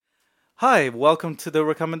Hi, welcome to the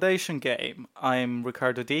recommendation game. I'm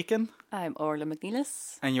Ricardo Deacon, I'm Orla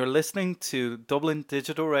McNeilis. and you're listening to Dublin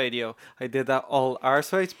Digital Radio. I did that all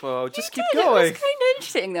arseways, but I'll just keep It was going. kind of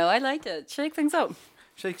interesting, though. I liked it. Shake things up.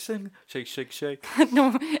 Shake, shake, shake, shake, shake.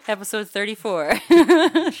 No, episode 34.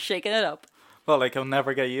 Shaking it up. Well, like I'll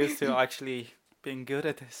never get used to actually being good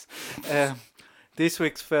at this. Um, this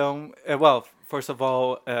week's film, first of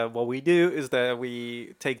all, what we do is that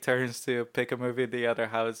we take turns to pick a movie the other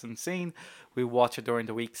hasn't seen. We watch it during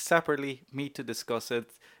the week separately, meet to discuss it,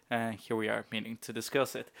 and here we are meeting to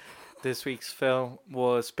discuss it. This week's film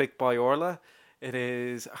was picked by Orla. It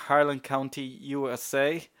is Harlan County,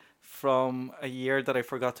 USA, from a year that I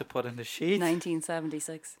forgot to put in the sheet.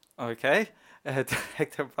 1976. Okay.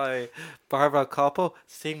 Directed by Barbara Koppel.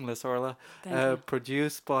 Seamless, Orla.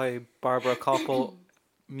 Produced by Barbara Koppel.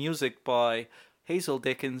 Music by Hazel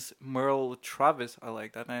Dickens, Merle Travis, I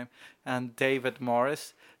like that name, and David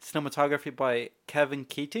Morris. Cinematography by Kevin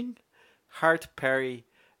Keating, Hart Perry,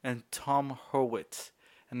 and Tom Hurwitz.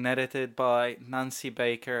 And edited by Nancy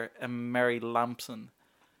Baker and Mary Lampson.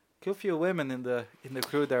 Good few women in the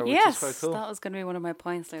crew there, which is quite cool. That was going to be one of my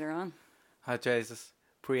points later on. Ah, Jesus.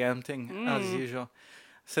 Preempting, as usual.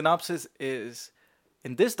 Synopsis is,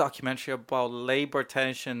 in this documentary about labor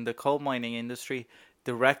tension in the coal mining industry,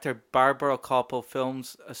 director Barbara Koppel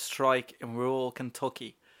films a strike in rural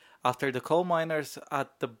Kentucky. After the coal miners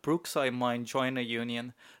at the Brookside mine join a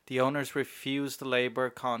union, the owners refuse the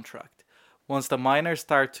labor contract. Once the miners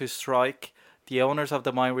start to strike, the owners of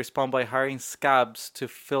the mine respond by hiring scabs to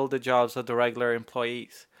fill the jobs of the regular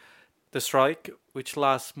employees. The strike, which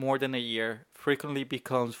lasts more than a year, frequently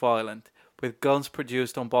becomes violent, with guns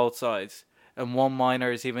produced on both sides, and one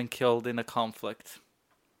miner is even killed in the conflict.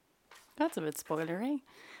 That's a bit spoilery.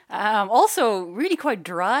 Also, really quite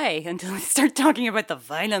dry until we start talking about the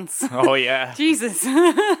violence. Oh, yeah. Jesus.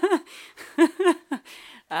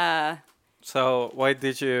 So, why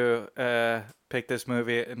did you pick this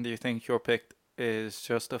movie, and do you think your pick is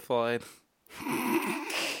justified?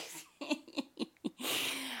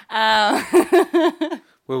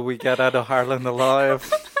 Will we get out of Harlan alive?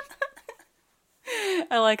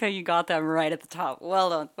 I like how you got them right at the top. Well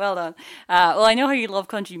done, well done. Well, I know how you love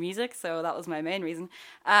country music, so that was my main reason.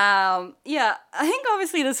 Yeah, I think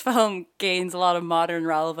obviously this film gains a lot of modern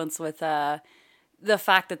relevance with the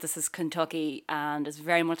fact that this is Kentucky and is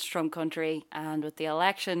very much Trump country, and with the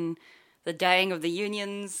election, the dying of the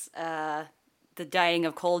unions, the dying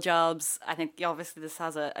of coal jobs. I think obviously this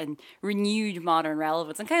has a renewed modern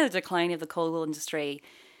relevance and kind of the decline of the coal industry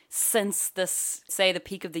since this, say, the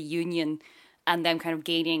peak of the union and them kind of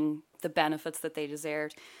gaining the benefits that they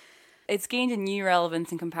deserved. It's gained a new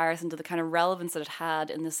relevance in comparison to the kind of relevance that it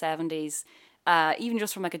had in the 70s, even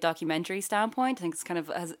just from like a documentary standpoint. I think it's kind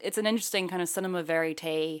of it's an interesting kind of cinema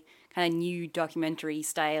verite, kind of new documentary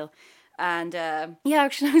style. And yeah,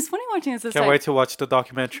 actually, I was funny watching this Can't wait to watch the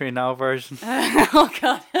documentary now version. Oh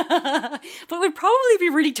god, but it would probably be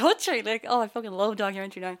really touching. Like, oh, I fucking love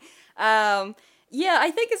documentary now. Yeah,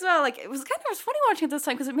 I think as well. Like, it was funny watching it this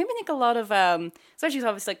time because it made me think a lot of especially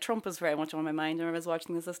obviously like Trump was very much on my mind when I was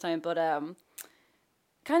watching this time. But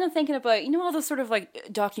kind of thinking about, all those sort of like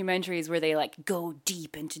documentaries where they like go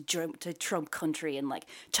deep into Trump country and like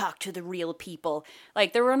talk to the real people.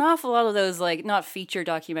 Like there were an awful lot of those, like not feature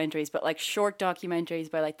documentaries, but like short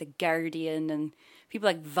documentaries by like The Guardian and people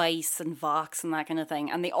like Vice and Vox and that kind of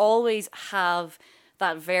thing. And they always have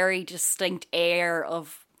that very distinct air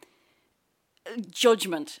of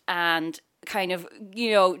judgment and kind of,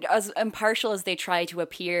 as impartial as they try to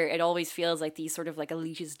appear, it always feels like these sort of like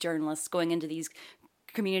elitist journalists going into these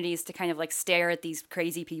communities to kind of like stare at these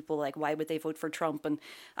crazy people like, why would they vote for Trump? And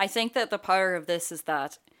I think that the power of this is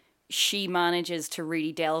that she manages to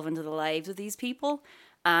really delve into the lives of these people,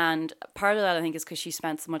 and part of that I think is because she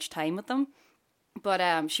spent so much time with them. But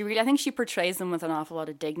I think she portrays them with an awful lot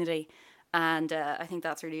of dignity, and I think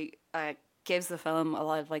that's really gives the film a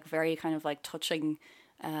lot of like very kind of like touching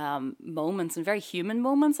moments and very human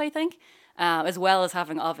moments, I think. As well as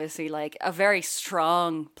having obviously like a very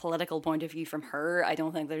strong political point of view from her. I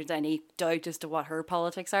don't think there's any doubt as to what her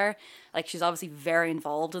politics are. Like she's obviously very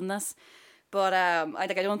involved in this, but I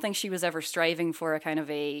don't think she was ever striving for a kind of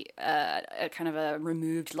a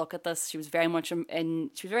removed look at this. She was very much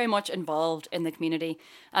involved in the community,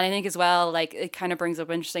 and I think as well like it kind of brings up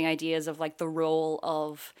interesting ideas of like the role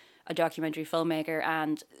of a documentary filmmaker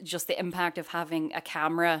and just the impact of having a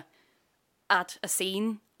camera at a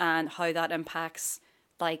scene and how that impacts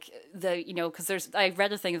like because I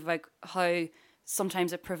read a thing about how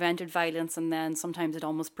sometimes it prevented violence, and then sometimes it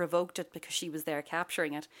almost provoked it because she was there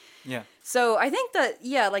capturing it. Yeah. So I think that,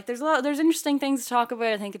 yeah, like there's interesting things to talk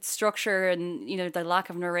about. I think it's structure and, the lack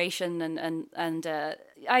of narration and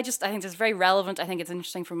I think it's very relevant. I think it's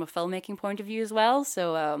interesting from a filmmaking point of view as well.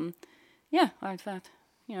 So yeah, in fact,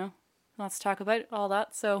 let's talk about all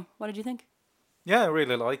that. So what did you think? Yeah, I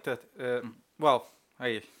really liked it. Well,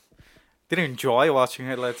 I didn't enjoy watching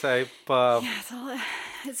it, let's say, but Yeah,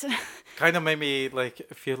 it's kind of made me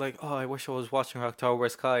feel like, oh, I wish I was watching October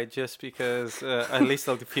Sky just because at least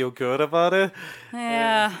I'll feel good about it.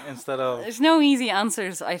 Yeah. Instead of There's no easy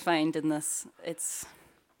answers I find in this. It's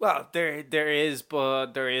well, there is,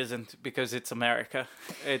 but there isn't because it's America.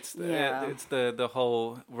 It's it's the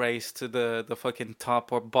whole race to the fucking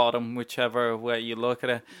top or bottom, whichever way you look at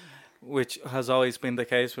it. Which has always been the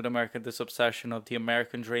case with America, this obsession of the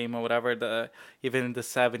American dream or whatever. Even in the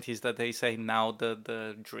 70s that they say now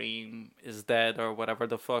the dream is dead or whatever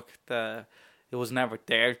the fuck. It was never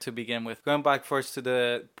there to begin with. Going back first to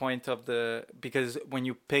the point of because when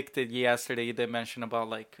you picked it yesterday, they mentioned about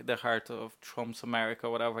like the heart of Trump's America or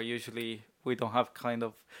whatever. Usually we don't have kind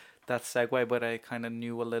of that segue, but I kind of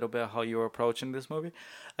knew a little bit how you were approaching this movie.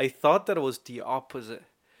 I thought that it was the opposite.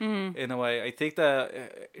 In a way, I think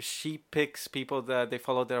that she picks people that they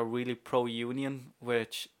follow that are really pro-union,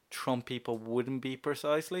 which Trump people wouldn't be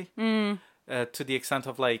precisely. To the extent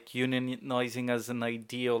of like unionizing as an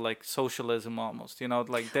ideal, like socialism almost,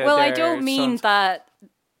 like well, I don't mean that.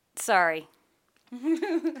 Sorry.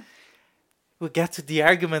 We'll get to the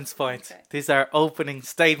arguments point. Okay. These are opening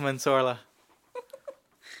statements, Orla.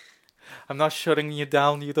 I'm not shutting you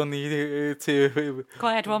down. You don't need to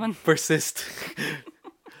quiet woman persist.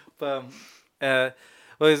 But what I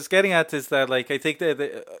was getting at is that, like, I think that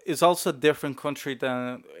it's also a different country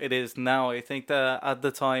than it is now. I think that at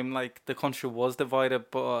the time, like, the country was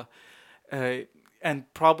divided, but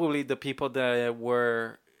and probably the people that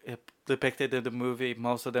were depicted in the movie,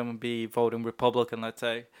 most of them would be voting Republican, let's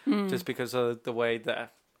say, just because of the way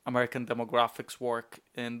that American demographics work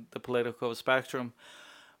in the political spectrum.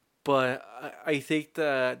 But I think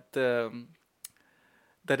that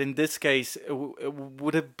that in this case, it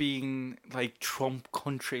would have been like Trump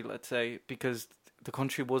country, let's say, because the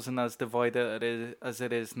country wasn't as divided as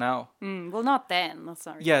it is now. Well, not then. That's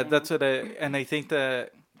not. Yeah, that's what and I think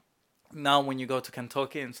that now when you go to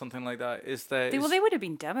Kentucky and something like that, is that... they would have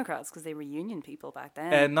been Democrats because they were Union people back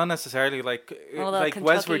then. Not necessarily. Like Kentucky,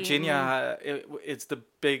 West Virginia, it's the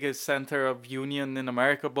biggest center of union in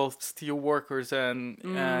America, both steel workers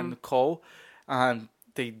and coal. And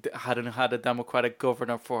they hadn't had a Democratic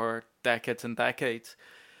governor for decades and decades.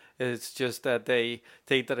 It's just that they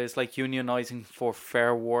think that it's like unionizing for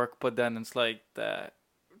fair work, but then it's like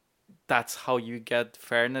that's how you get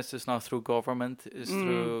fairness. It's not through government, it's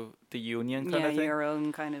through the union kind of thing. Your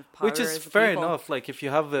own kind of power. Which is fair enough. Like, if you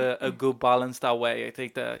have a good balance that way, I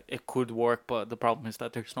think that it could work, but the problem is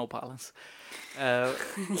that there's no balance. Yeah.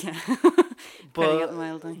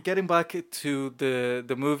 But getting back to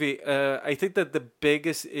the movie, I think that the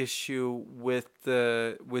biggest issue with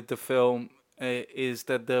the film is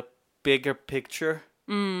that the bigger picture,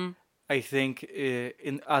 I think,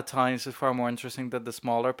 at times is far more interesting than the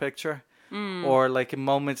smaller picture. Or like in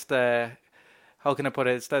moments that, how can I put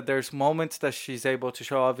it? It's that there's moments that she's able to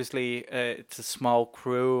show. Obviously, it's a small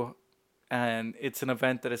crew, and it's an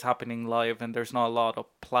event that is happening live, and there's not a lot of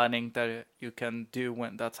planning that you can do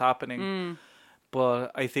when that's happening.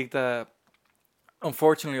 But I think that,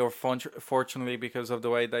 unfortunately or fortunately, because of the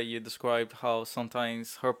way that you described how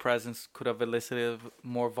sometimes her presence could have elicited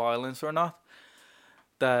more violence or not,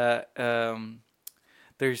 that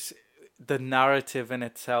there's the narrative in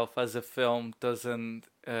itself as a film doesn't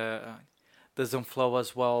flow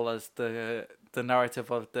as well as the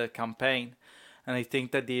narrative of the campaign. And I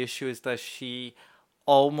think that the issue is that she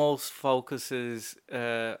almost focuses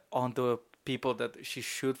on the people that she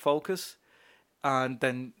should focus, and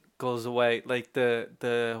then goes away. Like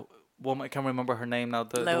the woman, I can't remember her name now.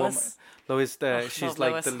 The Lois. She's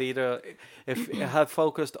like Lois. The leader. If it had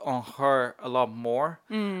focused on her a lot more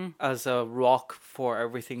as a rock for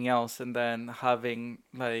everything else, and then having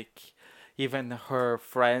like even her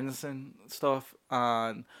friends and stuff,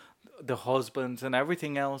 and the husbands and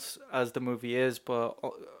everything else as the movie is, but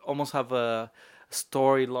almost have a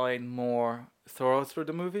storyline more thorough through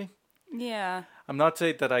the movie. Yeah. I'm not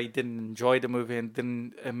saying that I didn't enjoy the movie and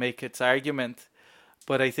didn't make its argument,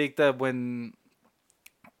 but I think that when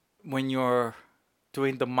you're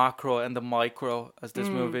doing the macro and the micro, as this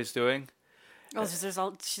movie is doing, Oh,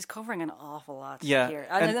 she's covering an awful lot Yeah, here,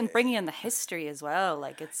 and then bringing in the history as well.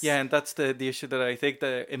 Like it's yeah, and that's the issue that I think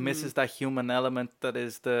that it misses that human element that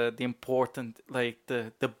is the important, like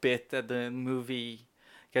the bit that the movie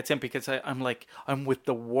gets in, because I'm with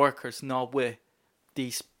the workers, not with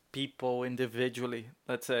these people individually.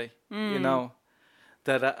 Let's say,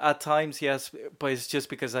 that at times, yes, but it's just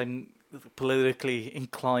because I'm politically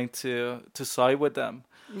inclined to side with them.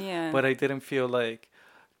 yeah. But I didn't feel like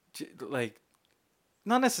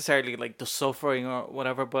not necessarily like the suffering or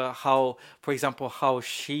whatever, but how, for example, how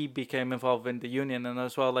she became involved in the union, and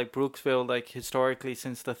as well like Brooksville, like historically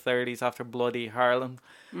since the 30s after Bloody Harlan,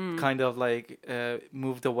 kind of like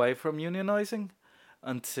moved away from unionizing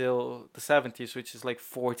until the 70s, which is like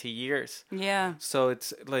 40 years. Yeah. So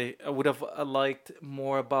it's like I would have liked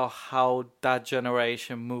more about how that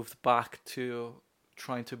generation moved back to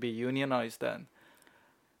trying to be unionized then.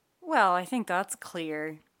 Well, I think that's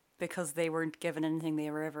clear because they weren't given anything they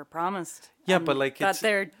were ever promised. Yeah, And but like that it's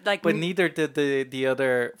they're like but neither did the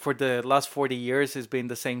other. For the last 40 years has been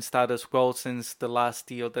the same status quo since the last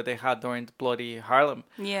deal that they had during the Bloody Harlem.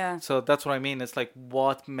 yeah. So that's what I mean. It's like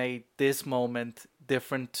what made this moment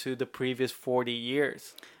different to the previous 40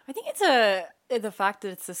 years. I think it's the fact that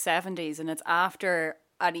it's the 70s and it's after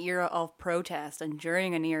an era of protest and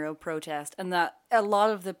during an era of protest, and that a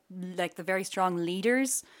lot of the very strong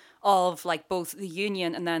leaders of like both the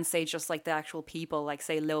union and then say just like the actual people, like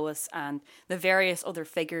say Lois and the various other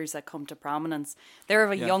figures that come to prominence, they're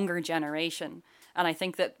of a younger generation. And I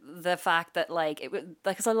think that the fact that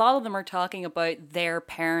because a lot of them are talking about their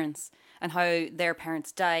parents and how their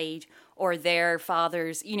parents died or their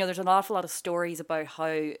fathers, there's an awful lot of stories about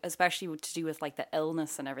how, especially to do with like the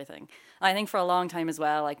illness and everything. And I think for a long time as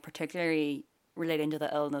well, like particularly relating to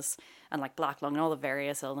the illness and like black lung and all the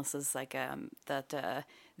various illnesses that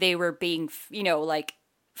they were being,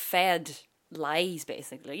 fed lies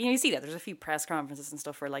basically. You see that there's a few press conferences and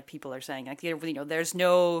stuff where like people are saying like there's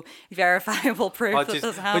no verifiable proof that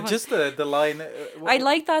this happened. But just the line. I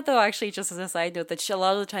like that though. Actually, just as a side note, that a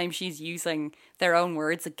lot of the time she's using their own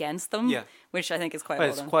words against them. Yeah, which I think is quite. Well,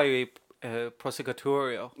 well it's done. quite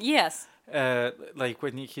prosecutorial. Yes. Like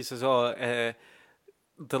when he says,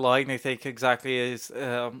 the line I think exactly is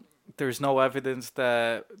there's no evidence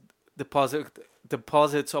that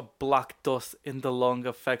deposits of black dust in the lung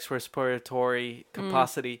affects respiratory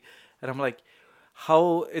capacity. And I'm like,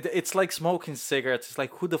 how it's like smoking cigarettes. It's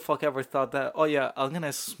like, who the fuck ever thought that, oh yeah, I'm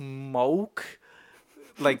gonna smoke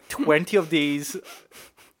like 20 of these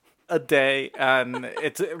a day and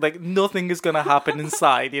it's like nothing is gonna happen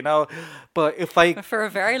inside, but if for a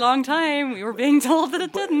very long time we were being told that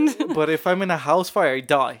it didn't. But if I'm in a house fire, I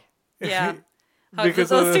die. Yeah. Because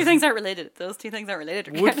those two things aren't related. Those two things aren't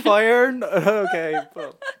related. Wood fire? Okay.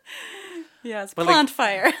 Well. Yes, plant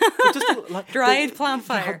fire. Dried plant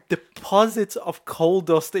fire. You have deposits of coal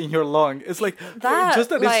dust in your lung. It's like that,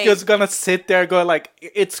 it's just gonna sit there, going like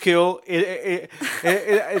it's cool.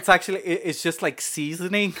 It's actually it's just like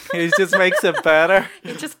seasoning. It just makes it better.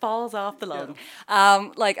 It just falls off the lung.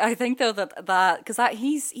 I think though that because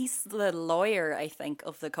he's the lawyer, I think,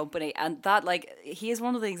 of the company, and that he is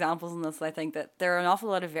one of the examples in this. I think that there are an awful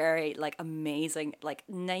lot of very amazing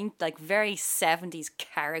very 70s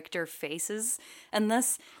character faces in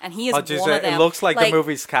this, and he is one of them. It looks like the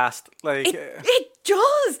movie's cast. It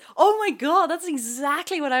does. Oh my god, that's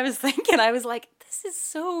exactly what I was thinking. I was like, this is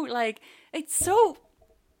so it's so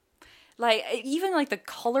even the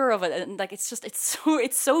color of it, and it's so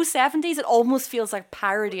 70s. It almost feels like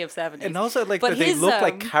parody of 70s. And also that they look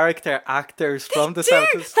like character actors from the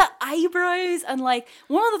 70s. The eyebrows, and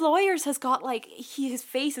one of the lawyers has got his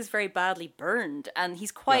face is very badly burned, and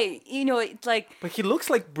he's quite But he looks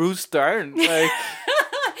like Bruce Dern.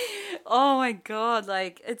 Oh my god,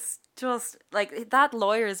 it's just that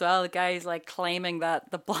lawyer as well. The guy is claiming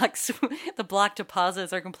that the black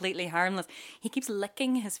deposits are completely harmless. He keeps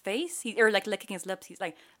licking his face, licking his lips. He's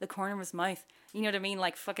the corner of his mouth. You know what I mean?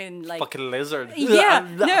 Fucking lizard. Yeah,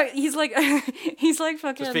 no, he's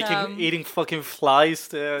fucking just eating fucking flies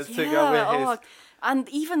to go with his. And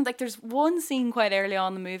even there's one scene quite early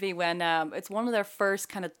on in the movie when it's one of their first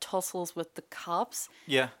kind of tussles with the cops.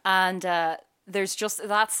 Yeah, and there's just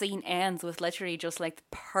that scene ends with literally just the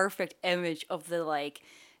perfect image of the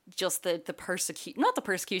just the persecution, not the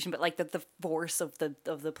persecution, but the force of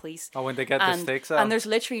the police. Oh, when they get the stakes out. And there's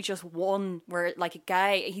literally just one where a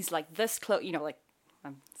guy, he's this close,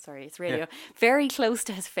 I'm sorry, it's radio, very close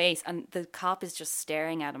to his face, and the cop is just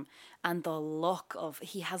staring at him, and the look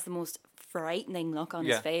he has the most frightening look on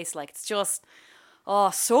his face. It's just,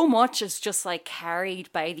 so much is just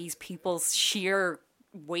carried by these people's sheer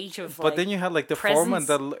weight of But then you had like the foreman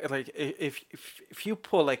presence. that like if you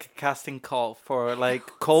pull like a casting call for like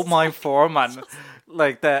coal mine foreman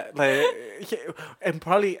like that like and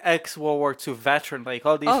probably ex World War II veteran like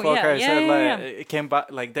all these Oh yeah, fuckers yeah, yeah, like yeah. it came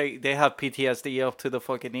back like they have PTSD up to the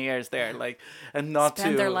fucking ears there like and not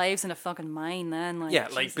Spend their to lives in a fucking mine then, like, yeah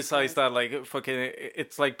like Jesus besides Christ. that like fucking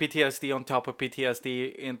it's like PTSD on top of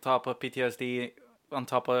PTSD on top of PTSD on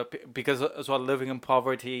top of because as well living in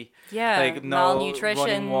poverty Yeah, like no running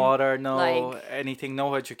malnutrition, water no like, anything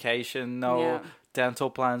no education no yeah. dental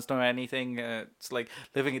plans no anything it's like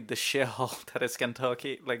living in the shithole that is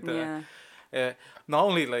Kentucky like the Yeah. not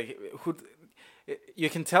only like who you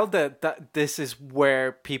can tell that this is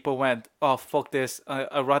where people went, oh fuck this,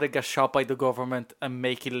 I'd rather get shot by the government and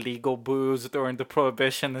make illegal booze during the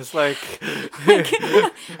prohibition. It's like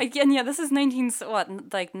Again, yeah, this is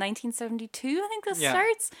 1972, I think this yeah.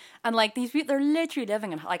 starts. And like these people, they're literally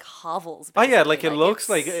living in like hovels, Oh yeah, basically. like it looks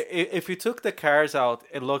like it's... if you took the cars out,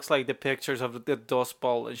 it looks like the pictures of the Dust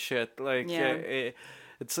Bowl and shit. Like Yeah.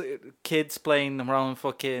 it's kids playing around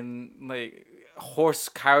fucking like horse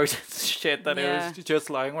carriages and shit that Yeah. it was just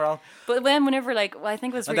lying around. But whenever like, well, I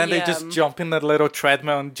think it was And really, then they just jump in that little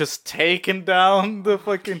treadmill and just taking down the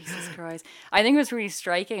fucking Jesus Christ. I think what's really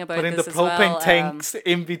striking about putting the this as propane well, tanks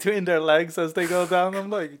in between their legs as they go down. I'm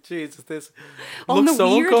like, Jesus, this on looks the so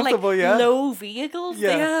weird, uncomfortable. like, Yeah, low vehicles.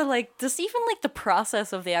 Yeah. Yeah, like, just even, like, the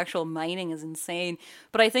process of the actual mining is insane.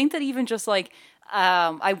 But I think that even just, like,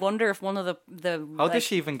 I wonder if one of the how like, does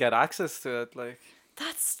she even get access to it? Like,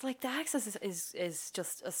 that's, like, the access is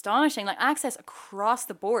just astonishing. Like, access across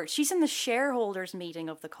the board. She's in the shareholders meeting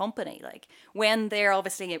of the company, like, when they're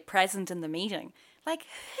obviously present in the meeting. Like,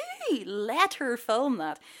 who let her film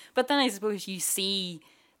that? But then I suppose you see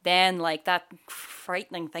then like that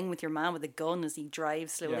frightening thing with your man with a gun as he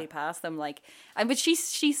drives slowly past them, like, and but she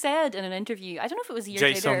said in an interview, I don't know if it was a year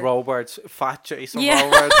Jason later. Robards, fat Jason Yeah.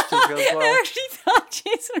 Robards, just goes well. I actually thought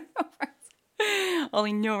Jason Roberts,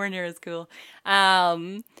 only nowhere near as cool.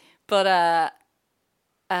 But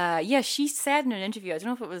yeah, she said in an interview, I don't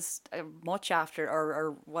know if it was much after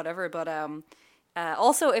or whatever, but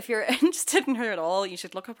also if you're interested in her at all, you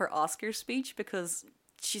should look up her Oscar speech because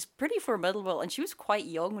she's pretty formidable, and she was quite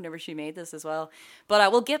young whenever she made this as well.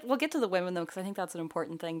 But we'll get to the women though, because I think that's an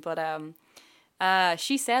important thing. But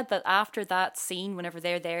she said that after that scene, whenever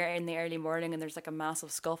they're there in the early morning and there's like a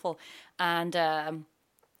massive scuffle and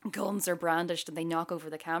guns are brandished and they knock over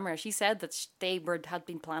the camera, she said that had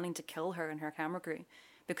been planning to kill her and her camera crew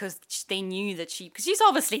because they knew that because she's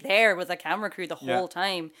obviously there with the camera crew the whole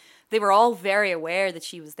time. They were all very aware that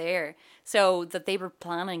she was there, so that they were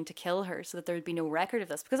planning to kill her so that there would be no record of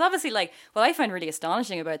this. Because obviously, like, what I found really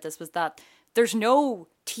astonishing about this was that there's no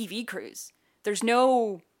TV crews. There's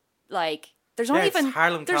no, like, there's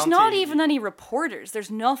not even any reporters. There's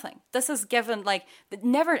nothing. This is given, like,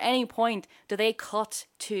 never at any point do they cut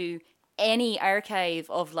to any archive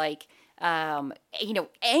of, like,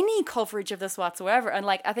 any coverage of this whatsoever. And,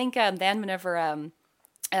 like, I think then whenever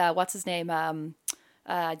what's his name,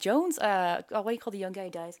 Jones, what do you call the young guy who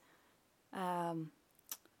dies,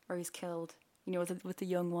 or he's killed, with the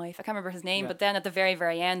young wife, I can't remember his name, but then at the very,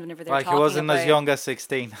 very end, whenever they're talking, he wasn't as young as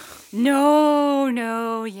 16.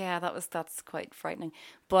 No, yeah, that's quite frightening.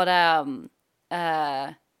 But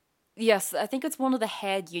yes, I think it's one of the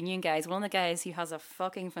head union guys, one of the guys who has a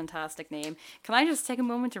fucking fantastic name. Can I just take a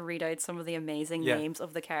moment to read out some of the amazing names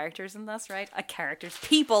of the characters in this, right?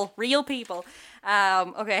 People, real people.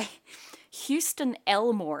 Okay. Houston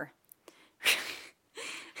Elmore.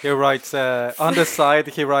 He writes, on the side,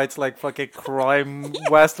 he writes like fucking crime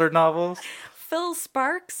western novels. Phil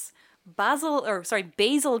Sparks. Basil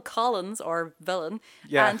Collins, or villain,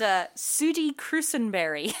 and Sudie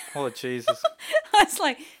Crusenberry. Oh, Jesus. I was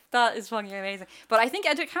like, that is fucking amazing. But I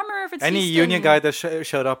can't remember if it's any Houston. union guy that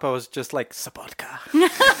showed up, I was just like, Sabotka. Oh my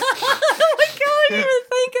god, I didn't even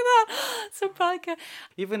think of that. Sabotka.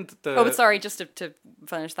 Even just to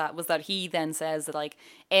finish that, was that he then says that, like,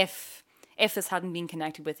 if this hadn't been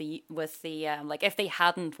connected with the like, if they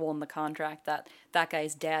hadn't won the contract, that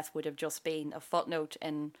guy's death would have just been a footnote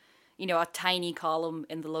in, a tiny column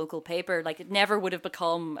in the local paper. Like, it never would have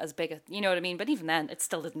become as big a, you know what I mean? But even then, it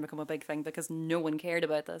still didn't become a big thing because no one cared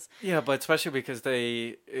about this. Yeah, but especially because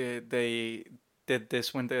they did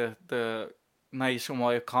this when the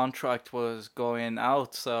nationwide contract was going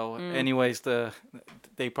out. So anyways, they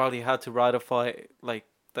probably had to ratify, like,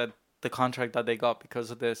 that the contract that they got because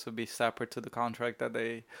of this would be separate to the contract that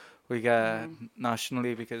we get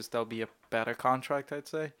nationally, because there'll be a better contract, I'd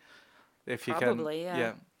say. If you Probably, can,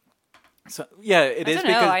 yeah. So yeah, it I is don't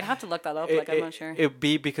know. because I'd have to look that up. Like, I'm not sure. it'd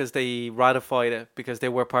be because they ratified it because they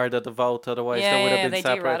were part of the vote. Otherwise, Yeah, they would have yeah, been they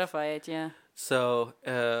separate. do ratify it. Yeah. So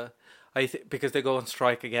because they go on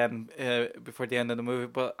strike again before the end of the movie.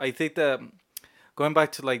 But I think that going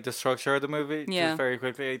back to like the structure of the movie, Yeah. just very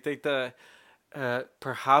quickly, I think that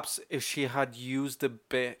perhaps if she had used a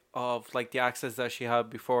bit of like the access that she had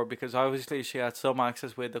before, because obviously she had some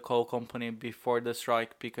access with the coal company before the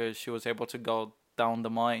strike because she was able to go down the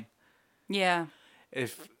mine. Yeah.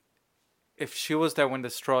 If she was there when the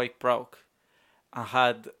strike broke and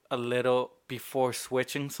had a little before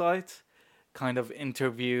switching sides, kind of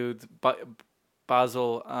interviewed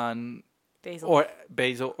Basil and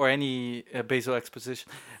Basil or any Basil exposition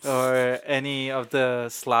or any of the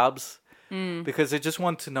slabs, because I just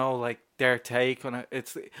want to know like their take on it.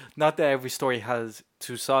 It's not that every story has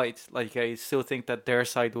two sides. Like I still think that their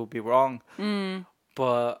side will be wrong,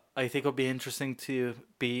 but I think it'll be interesting to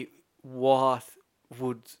be what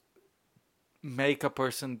would make a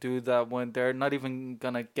person do that when they're not even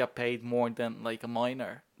gonna get paid more than like a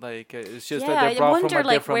miner. Like it's just that they're brought from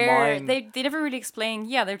a different mine. They never really explain.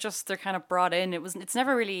 Yeah, they're kind of brought in. It's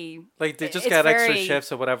never really like they just it's get extra very-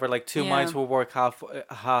 shifts or whatever. Like two mines will work half.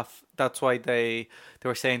 That's why they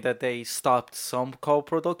were saying that they stopped some coal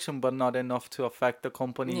production, but not enough to affect the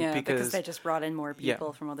company. Yeah, because they just brought in more Yeah.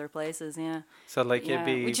 people from other places. Yeah. So like Yeah, it'd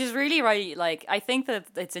be which is really right. Like, I think that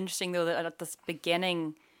it's interesting though that at this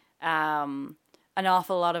beginning, an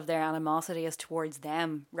awful lot of their animosity is towards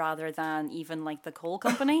them rather than even like the coal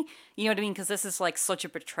company. You know what I mean? Because this is like such a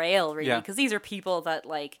betrayal, really. Yeah. Because these are people that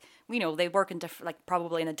like they work in different, like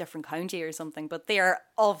probably in a different county or something, but they are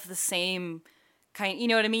of the same kind. You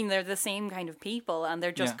know what I mean? They're the same kind of people, and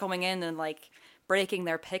they're just coming in and like breaking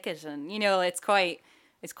their picket, and it's quite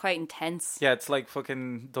intense. Yeah, it's like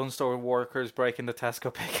fucking Dunstore workers breaking the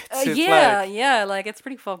Tesco pickets. It's Yeah, like it's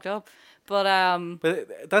pretty fucked up. But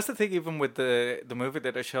But that's the thing, even with the movie,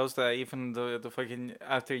 that it shows that even the fucking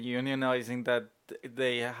after unionizing, that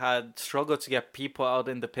they had struggled to get people out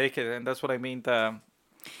in the picket, and that's what I mean.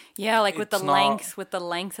 yeah, like with the It's not-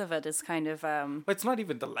 length of it is kind of It's not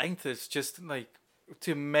even the length; it's just like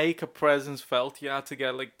to make a presence felt. You had to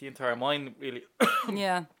get like the entire mine really.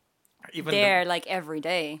 yeah, Even there like every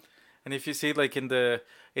day. and if you see like in the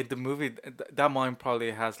movie, that mine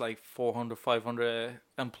probably has like 400, 500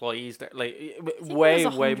 employees there, like way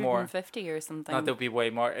more. 150 or something. Not there'll be way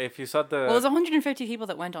more. If you saw the Well, it was 150 people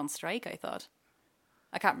that went on strike, I thought.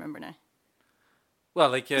 I can't remember now. well,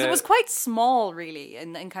 like 'Cause it was quite small, really,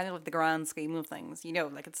 in kind of like the grand scheme of things.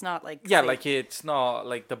 Like it's not like yeah, say- like it's not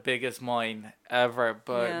like the biggest mine ever,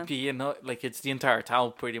 but Yeah. like it's the entire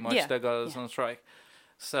town pretty much Yeah, that goes yeah. on strike.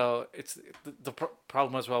 So it's the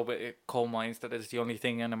problem as well with coal mines, that is the only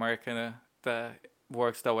thing in America that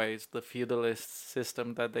works that way. Is the feudalist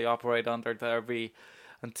system that they operate under. That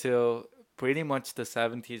until pretty much the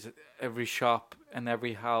 70s, every shop and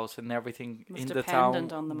every house and everything Was in the town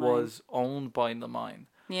dependent on the mine. was owned by the mine.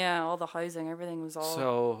 Yeah, all the housing, everything was all.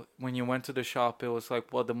 So when you went to the shop, it was like,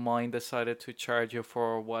 well, the mine decided to charge you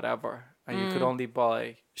for whatever, and you could only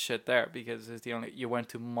buy shit there because it's the only. You went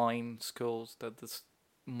to mine schools, that the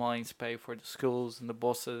mines pay for the schools and the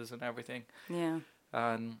buses and everything. Yeah.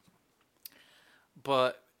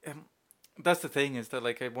 But that's the thing, is that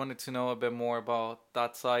like I wanted to know a bit more about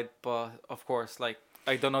that side, but of course, like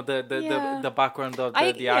I don't know the background of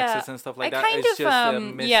the access and stuff like that. It's just a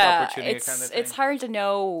missed opportunity kind of thing. It's hard to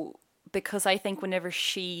know because I think whenever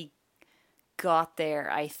she got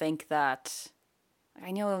there, I think that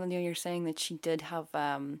I know you're saying that she did have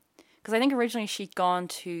because I think originally she'd gone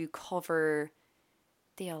to cover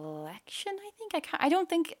the election. I don't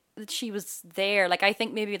think that she was there. Like I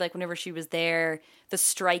think maybe like whenever she was there, the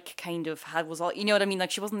strike kind of was all. You know what I mean?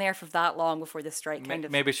 Like she wasn't there for that long before the strike kind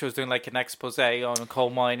of. Maybe she was doing like an expose on coal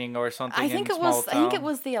mining or something. I think in it small was. town. I think it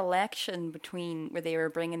was the election between where they were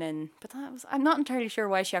bringing in. But I'm not entirely sure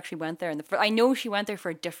why she actually went there. I know she went there for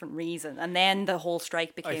a different reason, and then the whole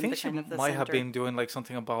strike became. I think the she kind of the might have center. been doing like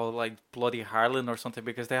something about like bloody Harlan or something,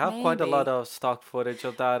 because they have quite a lot of stock footage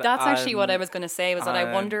of that. That's actually what I was going to say. Was that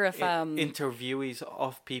I wonder if interviewees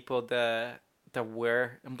of people that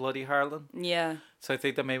were in bloody Harlan. Yeah. So I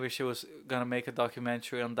think that maybe she was gonna make a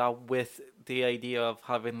documentary on that, with the idea of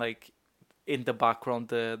having like in the background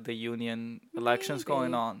the union elections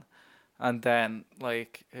going on, and then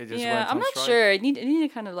like it just went on I'm not strike. sure. I need to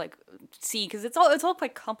kind of like see, because it's all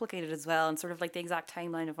quite complicated as well, and sort of like the exact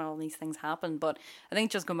timeline of when all these things happened. But I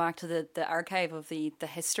think just going back to the archive of the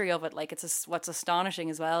history of it, like what's astonishing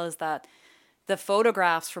as well is that the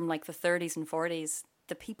photographs from like the 30s and 40s,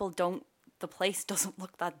 the people don't the place doesn't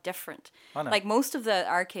look that different. I know. Like most of the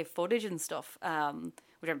archive footage and stuff,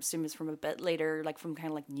 which I assume is from a bit later, like from kind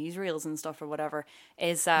of like newsreels and stuff or whatever,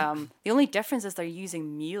 is the only difference is they're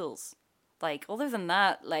using mules. Like other than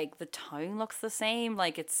that, like the town looks the same.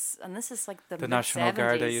 Like it's, and this is like the National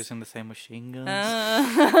Guard are mid-70s. using the same machine guns.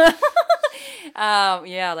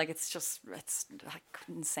 Yeah, like it's like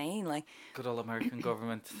insane. Like Good old American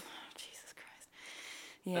government. Jesus Christ.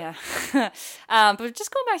 Yeah. But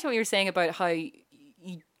just going back to what you were saying about how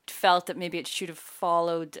you felt that maybe it should have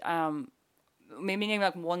followed maybe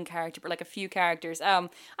like one character, but like a few characters. I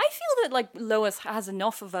feel that like Lois has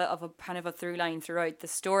enough of a kind of a through line throughout the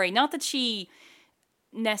story. Not that she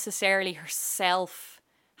necessarily herself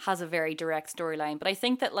has a very direct storyline, but I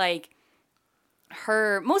think that like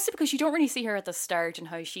her, mostly because you don't really see her at the start and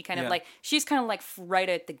how she kind of like, she's kind of like right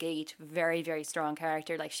out the gate, very, very strong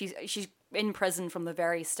character. Like she's in prison from the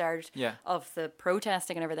very start of the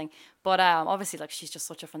protesting and everything. But obviously like she's just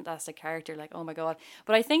such a fantastic character, like oh my god.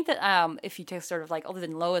 But I think that if you take sort of like, other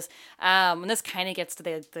than Lois, and this kind of gets to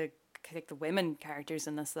the women characters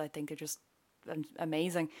in this that I think are just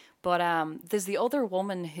amazing. But there's the other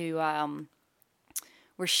woman who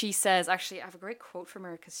where she says, actually I have a great quote from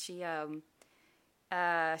her, because she's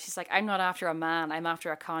like, I'm not after a man, I'm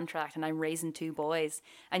after a contract, and I'm raising 2 boys.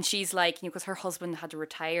 And she's like, because her husband had to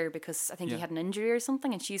retire because I think he had an injury or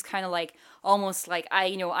something, and she's kind of like, almost like,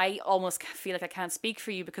 I almost feel like I can't speak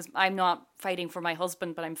for you because I'm not fighting for my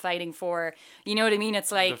husband, but I'm fighting for, you know what I mean?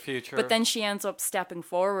 It's like, the future. But then she ends up stepping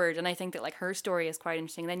forward, and I think that like her story is quite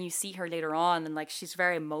interesting. Then you see her later on, and like she's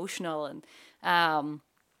very emotional, and I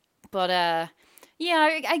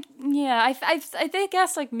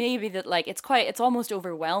guess like maybe that like it's almost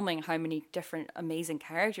overwhelming how many different amazing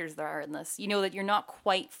characters there are in this. You know, that you're not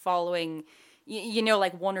quite following, you know,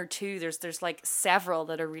 like one or two. There's like several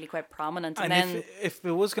that are really quite prominent. And then if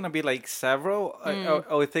it was gonna be like several,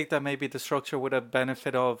 I would think that maybe the structure would have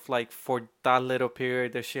benefit of like for that little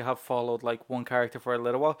period that she have followed like one character for a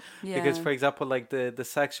little while. Because for example, like the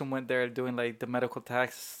section when they're doing like the medical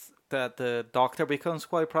tests, that the doctor becomes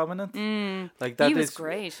quite prominent. Like that he was is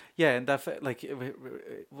great. Yeah, and that like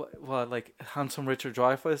what like handsome Richard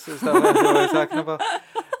Dreyfuss, is that what I was talking about?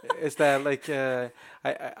 Is that like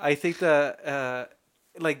I think that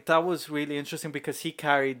like that was really interesting because he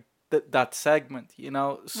carried that segment, you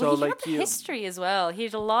know. So well, he like had the history as well. He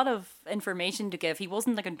had a lot of information to give. He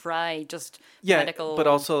wasn't like a dry just medical, but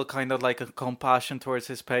also kind of like a compassion towards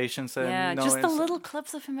his patients. And you know, just the little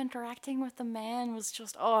clips of him interacting with the men was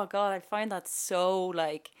just, oh god, I find that so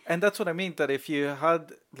like. And that's what I mean. That if you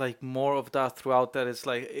had like more of that throughout, that it's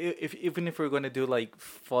like even if we're going to do like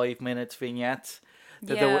 5 minutes vignettes,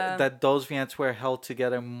 that those vignettes were held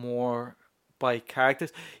together more by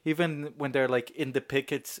characters, even when they're like in the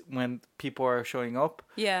pickets when people are showing up.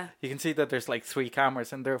 Yeah, you can see that there's like 3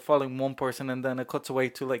 cameras and they're following one person, and then it cuts away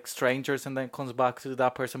to like strangers, and then comes back to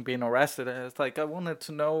that person being arrested. And it's like, I wanted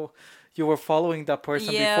to know you were following that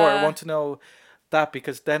person before. I want to know that,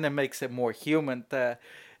 because then it makes it more human. That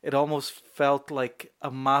it almost felt like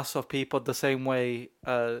a mass of people the same way,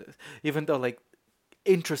 even though like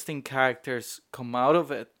interesting characters come out of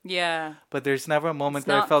it. Yeah. But there's never a moment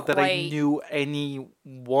that I felt that I knew any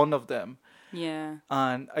one of them. Yeah.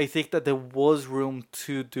 And I think that there was room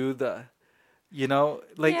to do that. You know,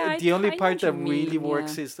 like the only part that really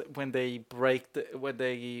works is when they when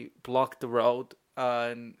they block the road.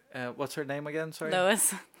 And what's her name again? Sorry,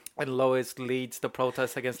 Lois. And Lois leads the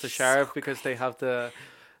protest against the sheriff because they have the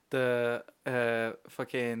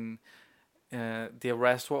fucking. The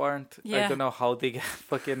arrest warrant. I don't know how they get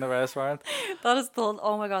fucking arrest warrant. That is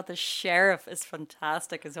oh my god, the sheriff is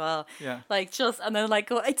fantastic as well. Yeah. Like and then like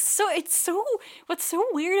it's so what's so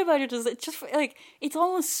weird about it is it just like it's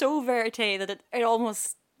almost so verite that it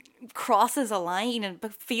almost crosses a line and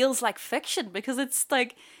feels like fiction, because it's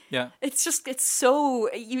like it's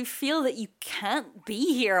so, you feel that you can't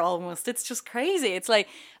be here almost. It's just crazy. It's like,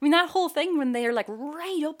 I mean, that whole thing when they're like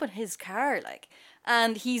right up in his car, like,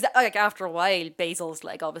 and he's like, after a while, Basil's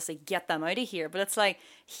like, obviously get them out of here. But it's like,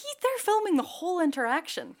 they're filming the whole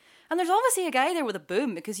interaction. And there's obviously a guy there with a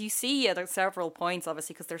boom, because you see at several points,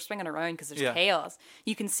 obviously, because they're swinging around because there's chaos.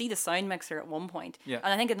 You can see the sound mixer at one point. Yeah.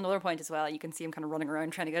 And I think at another point as well, you can see him kind of running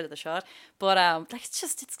around trying to get out of the shot. But like,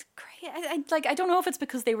 it's great. I don't know if it's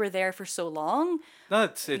because they were there for so long. No,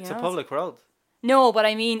 it's a public road. No, but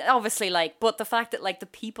I mean, obviously, like, but the fact that like the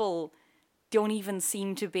people don't even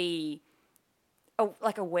seem to be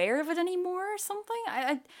like aware of it anymore or something.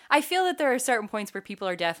 I feel that there are certain points where people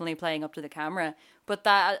are definitely playing up to the camera, but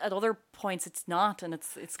that at other points it's not, and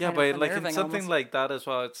it's kind but of like in something almost. like that as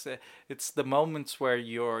well, it's the moments where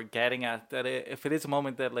you're getting at that if it is a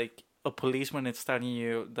moment that like a policeman is telling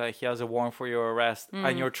you that he has a warrant for your arrest,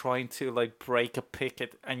 and you're trying to like break a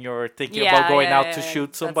picket, and you're thinking about going out to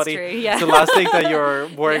shoot somebody. That's true, yeah. The last thing that you're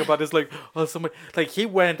worrying about is like, oh, somebody, like he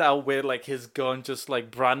went out with like his gun, just like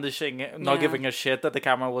brandishing it, not giving a shit that the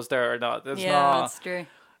camera was there or not. It's not, that's true.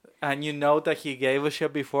 And you know that he gave a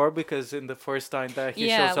shit before, because in the first time that he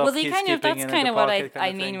shows up, well, he's kind of, keeping that's it kind in of the what pocket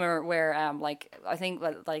I mean, where like I think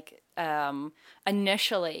like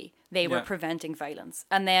initially they were preventing violence,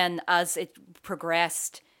 and then as it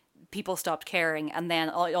progressed, people stopped caring, and then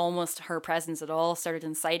almost her presence at all started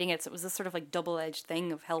inciting it. So it was this sort of like double-edged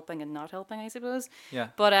thing of helping and not helping, I suppose. Yeah.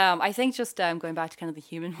 But I think just going back to kind of the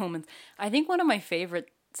human moments, I think one of my favorite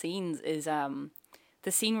scenes is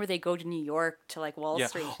the scene where they go to New York to like Wall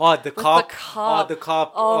Street. Oh, the cop. cop. Oh, the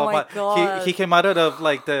cop. Oh my God. He came out of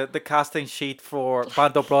like the casting sheet for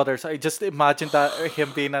Band of Brothers. I just imagine that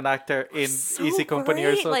him being an actor in So Easy Company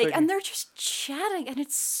or great, something. like, and they're just chatting, and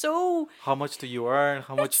it's so. How much do you earn?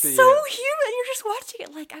 How much do you? So human. You're just watching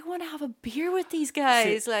it like, I want to have a beer with these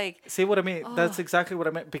guys. See what I mean? That's exactly what I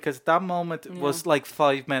meant, because that moment was like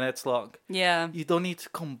 5 minutes long. Yeah. You don't need to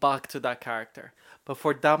come back to that character. But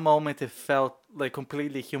for that moment, it felt like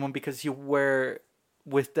completely human, because you were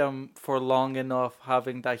with them for long enough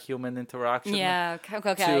having that human interaction. Yeah,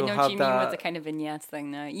 okay. I know what you mean with the kind of vignettes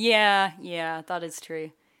thing now. Yeah, that is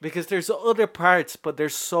true. Because there's other parts, but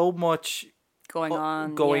there's so much going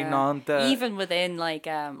on that even within like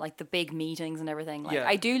the big meetings and everything. Like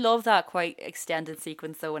I do love that quite extended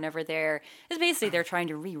sequence though, whenever they're trying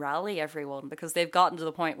to re-rally everyone, because they've gotten to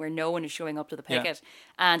the point where no one is showing up to the picket,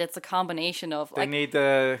 and it's a combination of they need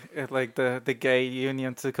the gay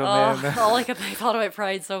union to come in. I thought about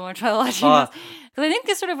Pride so much while watching this, because I think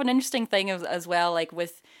there's sort of an interesting thing as well, like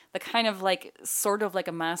with the kind of like sort of like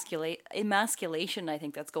emasculation I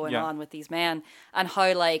think that's going on with these men, and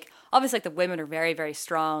how like obviously like the women are very, very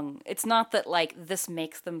strong. It's not that like this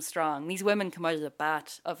makes them strong. These women come out of the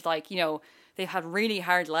bat of like, you know, they've had really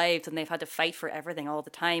hard lives and they've had to fight for everything all the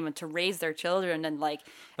time, and to raise their children, and like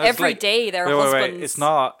every day their husbands. Wait. It's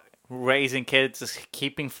not raising kids, it's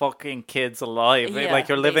keeping fucking kids alive. Yeah, like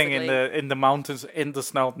you're living basically. in the mountains, in the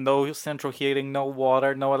snow, no central heating, no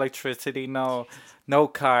water, no electricity, no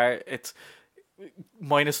car. It's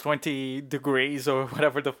minus 20 degrees or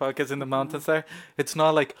whatever the fuck is in the mountains there. It's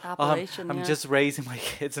not like I'm just raising my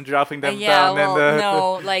kids and dropping them down.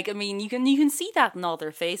 No, like I mean, you can see that in all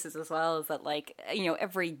their faces as well, is that like, you know,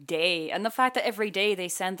 every day, and the fact that every day they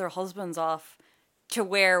send their husbands off to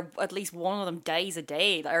where at least one of them dies a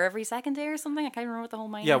day, or every second day or something. I can't remember what the whole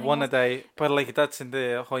mining thing one was. a day, but like that's in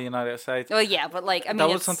the whole United States. Oh yeah, but like I mean, that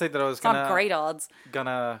was something that I was not great odds.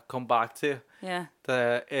 Gonna come back to. Yeah,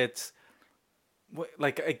 it's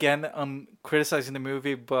like, again, I'm criticizing the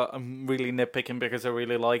movie, but I'm really nitpicking because I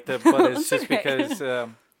really liked it. But it's just because at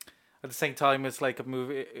the same time, it's like a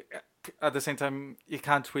movie. At the same time, you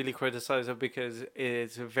can't really criticize it because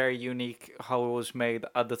it's very unique how it was made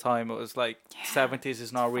at the time. It was like 70s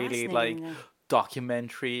is not really like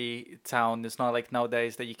documentary town. It's not like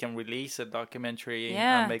nowadays that you can release a documentary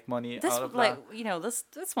and make money out of that. You know, this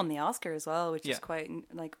won the Oscar as well, which is quite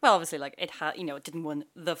like, well, obviously like it had, you know, it didn't win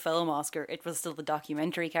the film Oscar. It was still the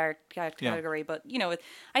documentary category, but you know,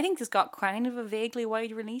 I think it's got kind of a vaguely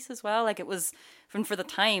wide release as well. Like it was, for the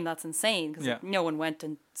time, that's insane, because no one went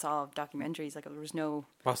and saw documentaries. Like there was no.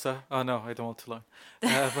 What's that? Oh no, I don't want to learn.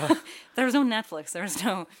 There was no Netflix. There was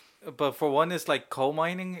no. But for one, it's like coal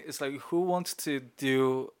mining. It's like, who wants to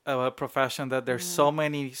do a profession that there's so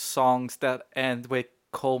many songs that end with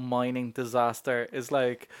coal mining disaster? It's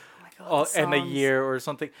like, in a year or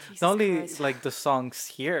something. Jesus Not only Christ. like the songs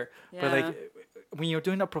here, but like when you're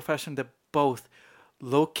doing a profession that both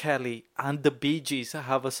Lo Kelly and the Bee Gees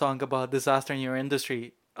have a song about disaster in your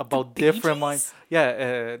industry, about different mines.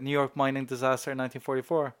 Yeah, New York mining disaster in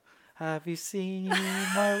 1944. Have you seen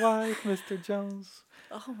my wife, Mr. Jones?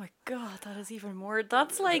 Oh my god, that is even more.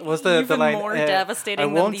 That's like Was even the line, more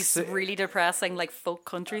devastating than these say, really depressing like folk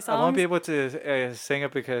country songs. I won't be able to sing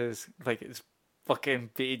it because like it's fucking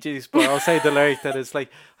Bee Gees, but I'll say the lyric that it's like,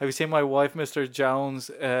 have you seen my wife, Mr. Jones?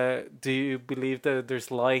 Do you believe that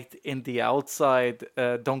there's light in the outside?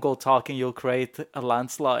 Don't go talking, you'll create a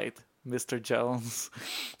landslide, Mr. Jones.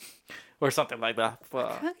 Or something like that.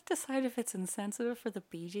 But I can't decide if it's insensitive for the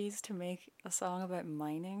Bee Gees to make a song about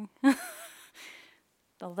mining.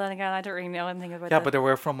 Well, then again, I don't really know anything about that. Yeah, but they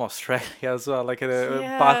were from Australia as well, like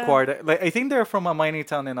backward. Like I think they're from a mining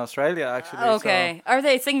town in Australia, actually. Okay. So. Are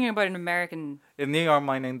they singing about an American? A New York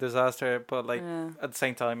mining disaster, but like at the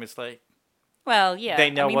same time, it's like Well, yeah.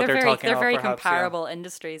 they know what they're talking they're about. very Perhaps, comparable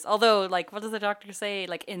industries. Although, like, what does the doctor say?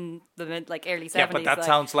 Like in the early 70s. Yeah, but that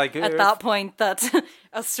sounds like at that point that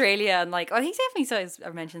Australia and like, he definitely says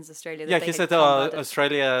or mentions Australia. That Yeah, they he had said combated.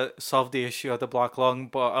 Australia solved the issue of the black lung,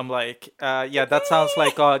 but I'm like, yeah, that sounds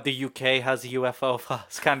like the UK has UFO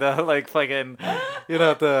files, kind of like fucking,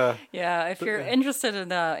 the Yeah, if you're interested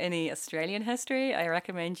in any Australian history, I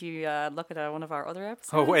recommend you look at one of our other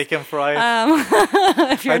episodes. Wake and Fry.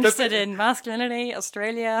 If you're interested in masculinity,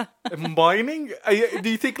 Australia. Mining? Do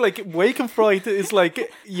you think like Wake and Fry is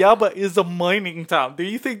like Yaba is a mining town? Do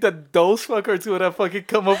you think that those fuckers would have fucking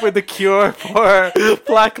come up with a cure for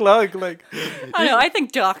black lung? Like, I know. I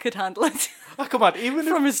think Doc could handle it. Oh, come on,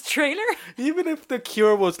 From his trailer. Even if the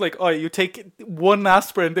cure was like, oh, you take one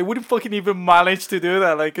aspirin, they wouldn't fucking even manage to do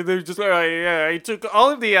that. Like, they're just like, oh, yeah, I took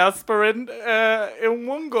all of the aspirin in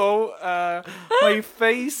one go. My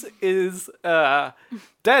face is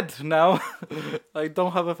dead now. I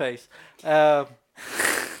don't have a face.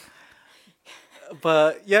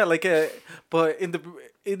 But yeah, like, but in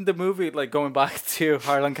the movie, like going back to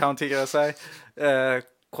Harlan County, USA,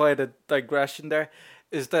 quite a digression there.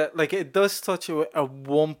 Is that like it does touch at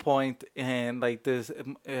one point in like this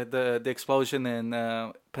the explosion in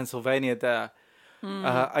Pennsylvania that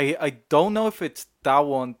I don't know if it's that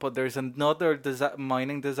one, but there's another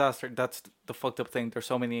mining disaster. That's the fucked up thing. There's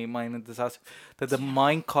so many mining disasters that the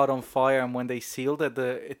mine caught on fire, and when they sealed it,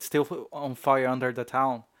 it's still on fire under the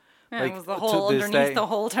town. Yeah, like it was the whole underneath the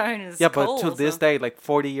whole town is but to this day, like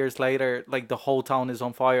 40 years later, like the whole town is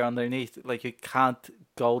on fire underneath. Like you can't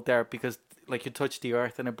go there because like you touch the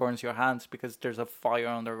earth and it burns your hands because there's a fire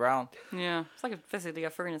underground. Yeah, it's like basically a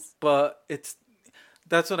furnace. But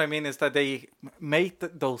that's what I mean is that they made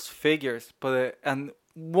those figures, but and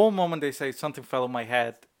one moment they say something fell on my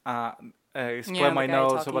head, split my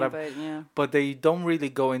nose or whatever. But they don't really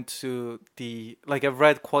go into the like I've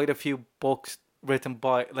read quite a few books written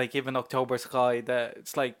by like even October Sky that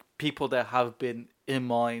it's like people that have been in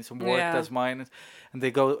mines and worked as miners, and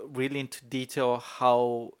they go really into detail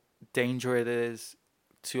how dangerous it is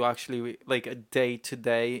to actually like a day to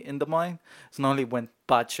day in the mine. It's not only when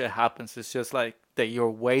bad shit happens, it's just like that you're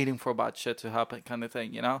waiting for bad shit to happen kind of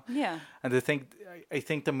thing, Yeah. And I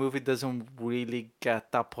think the movie doesn't really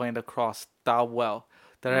get that point across that well.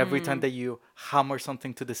 That every time that you hammer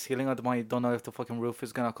something to the ceiling of the mine, you don't know if the fucking roof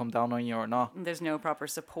is gonna come down on you or not. There's no proper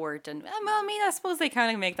support, and I mean, I suppose they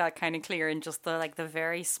kind of make that kind of clear in just the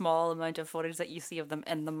very small amount of footage that you see of them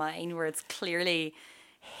in the mine, where it's clearly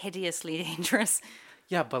hideously dangerous.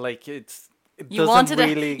 Yeah, but like you wanted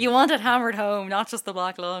it hammered home, not just the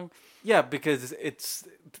black lung. Yeah, because it's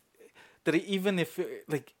that even if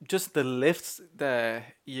like just the lifts that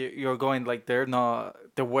you're going like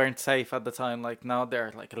they weren't safe at the time. Like now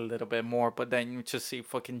they're like a little bit more, but then you just see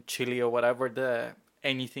fucking Chile or whatever.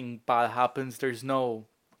 Anything bad happens, there's no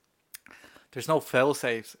fail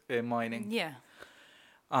safes in mining. Yeah,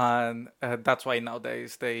 and that's why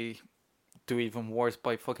nowadays they do even worse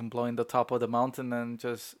by fucking blowing the top of the mountain and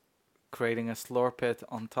just creating a slur pit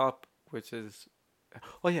on top, which is.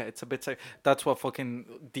 Oh yeah, it's a bit safe. That's what fucking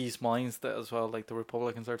these mines that as well, like the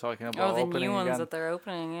Republicans are talking about. Oh, the new ones that they're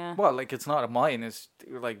opening, yeah. Well, like it's not a mine; it's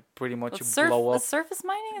like pretty much blow up. It's surface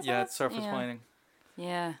mining, is yeah, it's surface mining.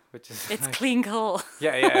 Yeah, which is it's clean coal.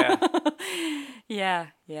 Yeah. Yeah.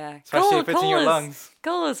 Especially if it's in your lungs.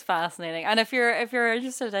 Coal is fascinating, and if you're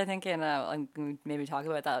interested, I think in I'm going to maybe talk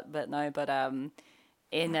about that a bit now, but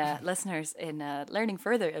in listeners in learning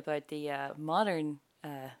further about the modern.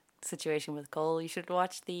 Situation with coal, you should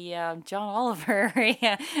watch the John Oliver.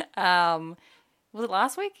 Was it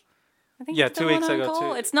last week? I think 2 weeks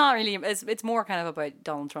ago. It's not really. It's more kind of about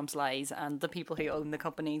Donald Trump's lies and the people who own the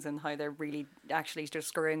companies and how they're really actually just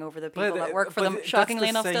screwing over the people that work for them. Shockingly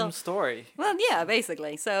enough, same still story. Well, yeah,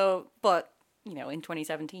 basically. So, but in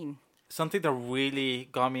 2017, something that really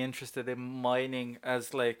got me interested in mining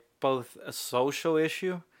as like both a social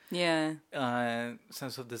issue. Yeah.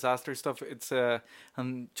 Sense of disaster stuff. It's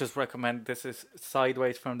and just recommend this is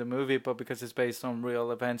sideways from the movie, but because it's based on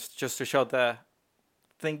real events, just to show that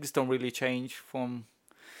things don't really change from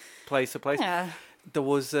place to place. Yeah. There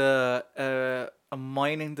was a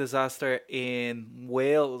mining disaster in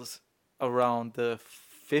Wales around the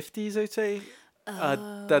 50s, I'd say.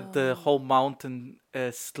 That the whole mountain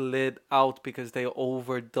slid out because they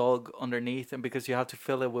overdug underneath, and because you have to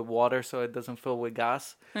fill it with water so it doesn't fill with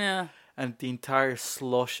gas. Yeah. And the entire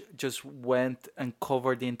slush just went and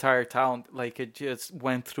covered the entire town. Like it just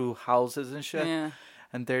went through houses and shit. Yeah.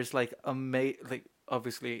 And there's like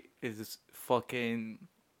obviously it's fucking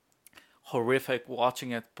horrific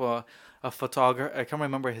watching it, but a photographer, I can't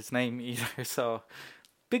remember his name either, so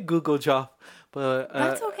big Google job. but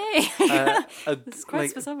That's okay. It's quite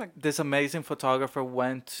specific. This amazing photographer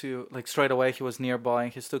went to like straight away. He was nearby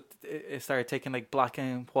and he started taking like black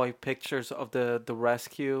and white pictures of the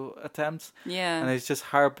rescue attempts. Yeah. And it's just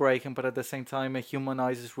heartbreaking, but at the same time, it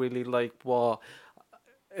humanizes really like what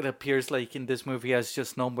it appears like in this movie as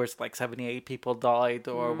just numbers like 78 people died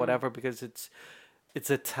or whatever, because it's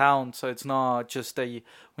a town, so it's not just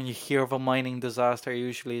when you hear of a mining disaster,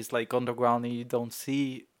 usually it's like underground and you don't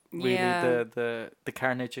see really the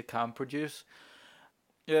carnage it can produce.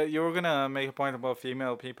 Yeah, you were gonna make a point about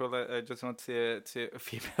female people. I just want to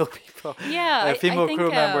female people. Yeah, female I think,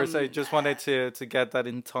 crew members. I just wanted to get that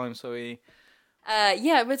in time, so we.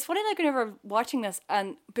 Yeah, but it's funny, like, whenever watching this,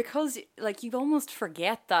 and because like you almost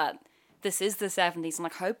forget that this is the 70s and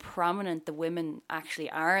like how prominent the women actually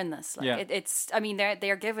are in this. Like, it's I mean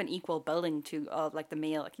they're given equal building to like the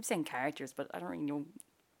male. I keep saying characters, but I don't really know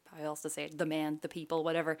how else to say it. The men, the people,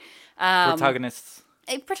 whatever. Protagonists.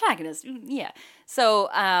 A protagonist, yeah. So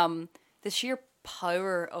the sheer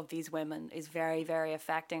power of these women is very, very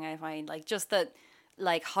affecting, I find. Like, just that,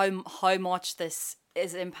 like, how much this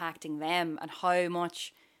is impacting them and how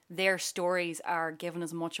much their stories are given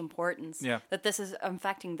as much importance. Yeah. That this is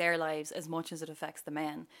affecting their lives as much as it affects the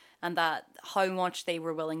men, and that how much they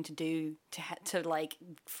were willing to do to like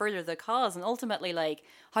further the cause, and ultimately like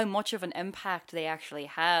how much of an impact they actually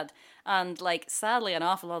had. And like, sadly, an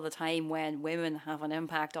awful lot of the time when women have an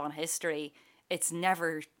impact on history, it's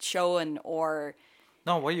never shown or.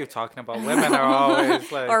 No, what are you talking about? Women are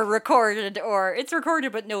always like, or recorded, or it's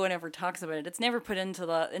recorded, but no one ever talks about it. It's never put into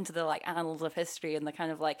the like annals of history, and the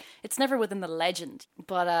kind of like, it's never within the legend.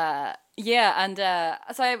 But yeah, and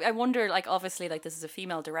so I wonder, like, obviously, like, this is a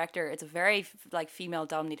female director. It's a very like female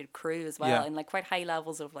dominated crew as well, and like quite high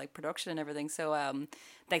levels of like production and everything. So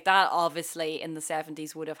like that obviously in the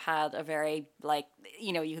 70s would have had a very like,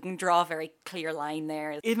 you know, you can draw a very clear line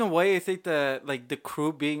there. In a way, I think that like the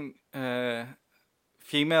crew being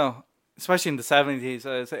female, especially in the 70s,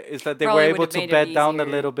 is that they Probably were would able have to made it bed down a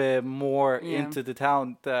easier. little bit more into the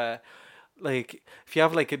town. Like, if you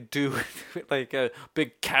have like a dude, like a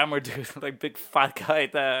big camera dude, like big fat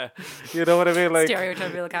guy, you know what I mean? Like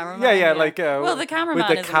Stereotypical cameraman. yeah, like well, the cameraman with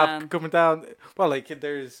the is a cap man. coming down. Well, like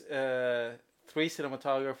there's 3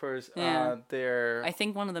 cinematographers. Yeah. There, I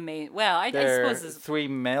think one of the main. Well, I there suppose is 3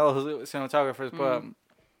 male cinematographers, but.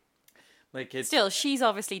 Like, it's still, she's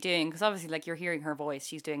obviously doing, because obviously, like, you're hearing her voice.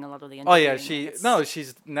 She's doing a lot of the oh interviewing. yeah,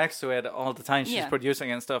 she's next to it all the time. She's Yeah.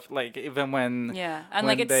 producing and stuff. Like, even when and when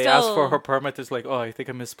like, it's they still ask for her permit, it's like, oh, I think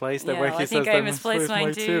I misplaced it. Yeah, Where well, he I think says I I misplaced mine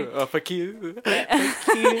mine too. Oh, fuck you,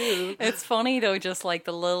 fuck you. It's funny though, just like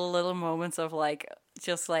the little moments of like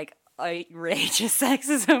just like outrageous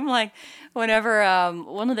sexism. Like, whenever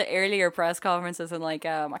one of the earlier press conferences, and like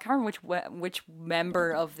I can't remember which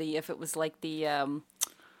member of the, if it was like the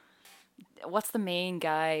what's the main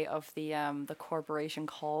guy of the corporation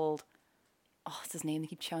called? Oh, what's his name? They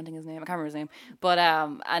keep chanting his name. I can't remember his name. But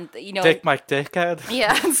and you know, Dick Mike Dickhead.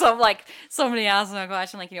 yeah. And so like somebody asked him a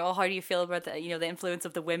question like, you know, how do you feel about the, you know, the influence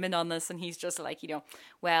of the women on this? And he's just like, you know,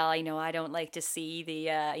 well, you know, I don't like to see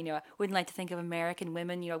the you know, I wouldn't like to think of American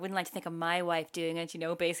women, you know, I wouldn't like to think of my wife doing it, you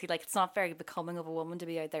know, basically like it's not very becoming of a woman to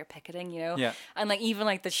be out there picketing, you know. Yeah. And like even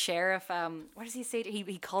like the sheriff, what does he say?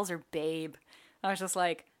 He calls her babe. I was just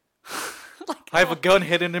like, like, I have a gun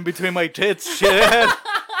hidden in between my tits. Shit. I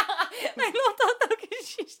love that though, because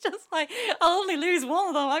she's just like, I'll only lose one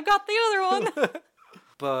of them. I've got the other one.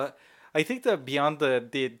 But I think that beyond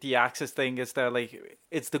the access thing is that like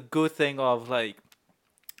it's the good thing of like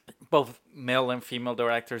both male and female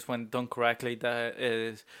directors, when done correctly, that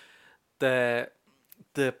is the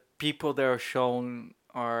people that are shown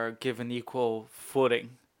are given equal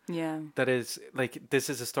footing. Yeah. That is like, this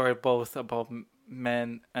is a story both about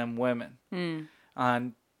men and women,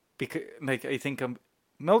 and because like I think a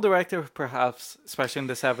male director perhaps, especially in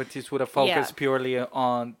the 70s, would have focused purely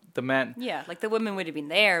on the men. Yeah, like the women would have been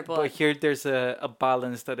there, but here there's a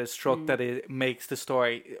balance that is struck that it makes the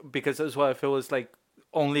story, because as well, if it was like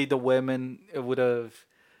only the women, it would have,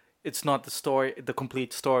 it's not the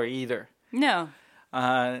complete story either. no.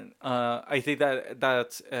 And I think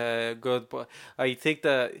that's good, but I think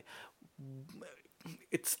that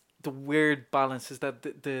it's the weird balance is that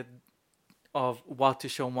the of what to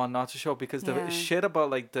show and what not to show, because the shit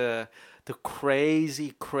about like the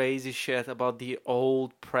crazy shit about the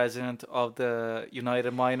old president of the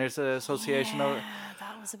United Miners Association,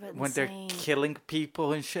 That was a bit when insane. they're killing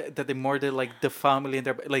people and shit, that they murdered like the family and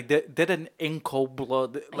their like they did an in cold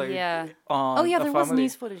blood like on oh yeah, there was family.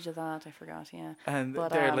 news footage of that. I forgot. Yeah, And but,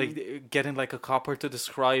 they're like getting like a copper to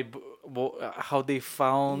describe how they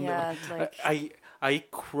found. Yeah, like I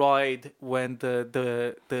cried when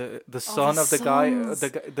the son of the guy,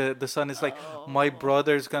 the son is like, my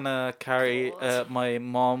brother's gonna carry my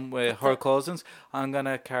mom with her cousins. I'm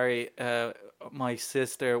gonna carry my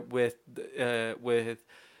sister with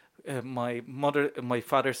my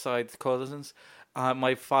father's side cousins.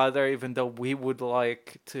 My father, even though we would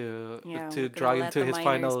like to drag him to his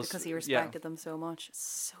finals, because he respected them so much.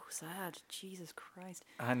 It's so sad. Jesus Christ.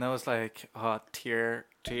 And I was like, oh, tear.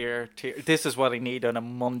 This is what I need on a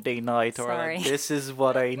Monday night. Or like, this is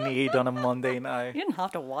what I need on a Monday night. You didn't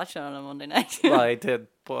have to watch it on a Monday night. Well, I did,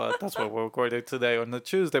 but that's what we're recording today on the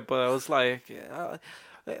Tuesday. But I was like,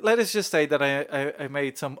 let us just say that I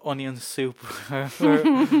made some onion soup or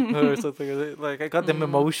something. Like, I got them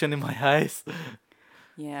emotion in my eyes.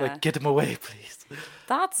 Yeah. Like, get them away, please.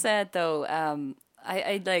 That said, though,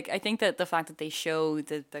 I think that the fact that they show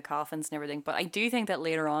the coffins and everything, but I do think that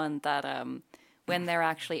later on that when they're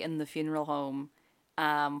actually in the funeral home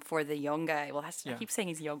for the young guy, well, I keep saying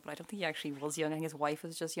he's young, but I don't think he actually was young. I think his wife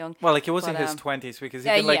was just young. Well, like, he was in his 20s, because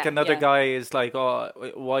even like another guy is like, oh,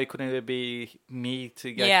 why couldn't it be me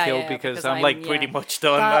to get killed? Because I'm like pretty much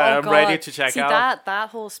done. I'm ready to check out. That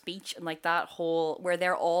whole speech and like that whole where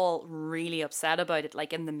they're all really upset about it,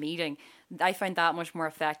 like in the meeting. I find that much more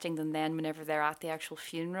affecting than then whenever they're at the actual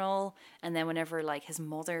funeral, and then whenever like his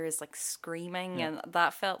mother is like screaming, and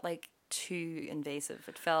that felt like too invasive.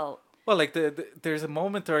 It felt. Well, like there's a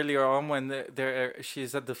moment earlier on when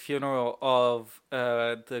she's at the funeral of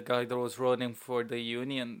the guy that was running for the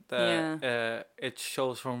union. That it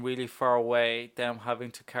shows from really far away them having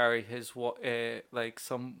to carry his like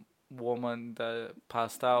some woman that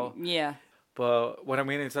passed out. Yeah. But what I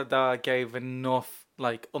mean is that gave enough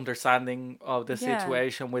like understanding of the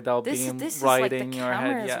situation without being right in your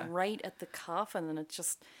head. Yeah, right at the coffin, and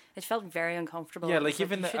it felt very uncomfortable. Yeah, like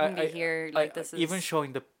even this even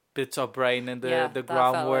showing the bits of brain and the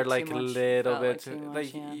ground were like a little bit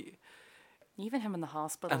like even him in the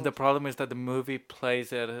hospital. And the problem is that the movie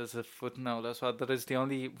plays it as a footnote as well. That is the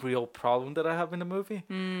only real problem that I have in the movie.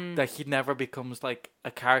 That he never becomes like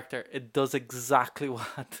a character. It does exactly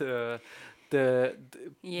what the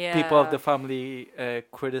people of the family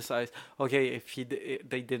criticize. Okay, if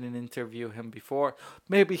they didn't interview him before,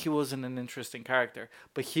 maybe he wasn't an interesting character,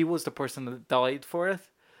 but he was the person that died for it.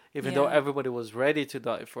 Even though everybody was ready to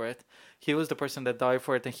die for it, he was the person that died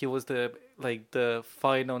for it, and he was the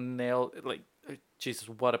final nail. Like, Jesus,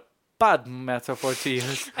 what a bad metaphor to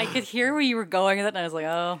use. I could hear where you were going with it, and I was like,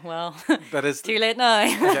 oh well, that is too late now.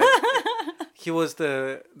 He was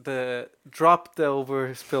the drop that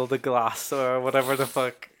over spilled the glass or whatever the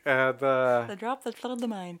fuck. The drop that flooded the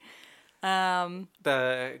mine.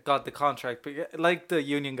 Got the contract, but like the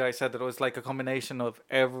union guy said, that it was like a combination of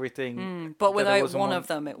everything. But without one of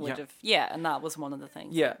them, it would have. Yeah, and that was one of the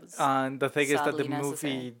things. Yeah, and the thing is that the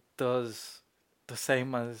movie does the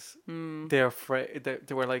same as they're afraid.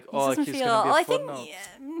 They were like, oh, he's gonna be a footnote.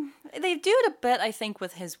 They do it a bit, I think,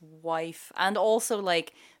 with his wife, and also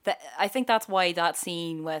like that. I think that's why that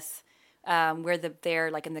scene with. Where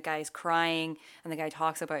they're like, and the guy's crying, and the guy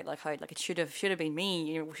talks about like how like it should have been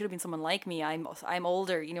me, should have been someone like me. I'm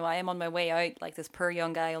older, I am on my way out. Like this poor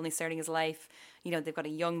young guy only starting his life. They've got a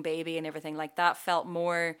young baby and everything. Like that felt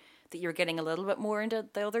more that you're getting a little bit more into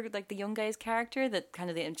the other, like the young guy's character, that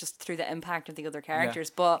kind of just through the impact of the other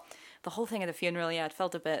characters. But the whole thing at the funeral, it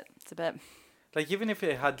felt it's a bit. Like, even if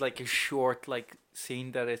it had like a short like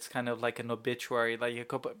scene that it's kind of like an obituary, like a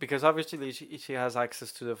couple, because obviously she has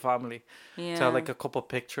access to the family, to have like a couple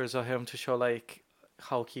pictures of him to show like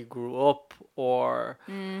how he grew up, or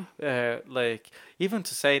like even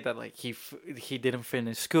to say that like he didn't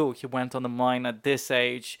finish school, he went on the mine at this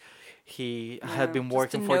age. He had been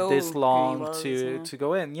working for this long to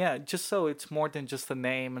go in. Yeah, just so it's more than just a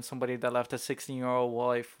name and somebody that left a 16-year-old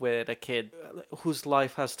wife with a kid whose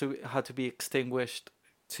life had to be extinguished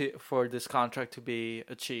for this contract to be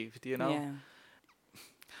achieved, Yeah.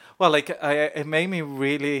 Well, like it made me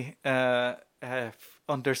really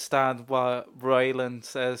understand what Raylan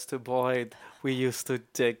says to Boyd. We used to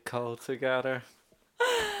dig coal together.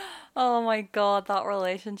 Oh my God, that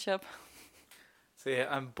relationship. See,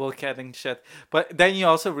 I'm bullheading shit. But then you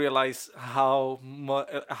also realize how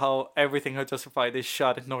everything I justified is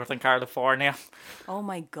shot in Northern California. Oh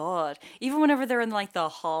my God. Even whenever they're in like the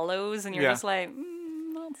hollows and you're just like,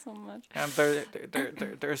 not so much. And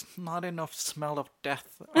there's not enough smell of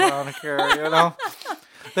death around here,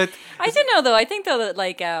 That I don't know though. I think though that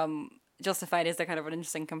like Justified is the kind of an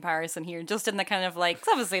interesting comparison here, just in the kind of like, 'cause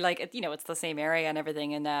obviously like it's the same area and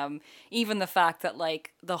everything, and even the fact that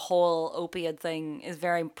like the whole opiate thing is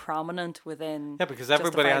very prominent within. Yeah, because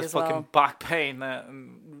everybody Justified has as fucking well. back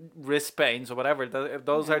pain, wrist pains, or whatever.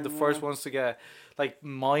 Those are the first ones to get. Like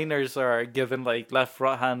minors are given like left,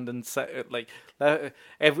 right hand, and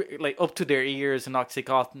every like up to their ears in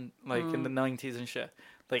OxyContin, like in the 90s and shit.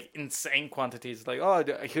 Like insane quantities. Like, oh,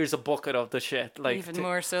 here's a bucket of the shit. Like Even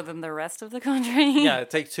more so than the rest of the country. yeah,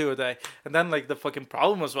 take 2 a day. And then like the fucking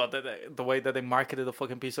problem was what the way that they marketed the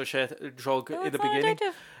fucking piece of shit drug in the it's not beginning.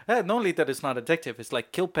 addictive. Not only that it's not addictive, it's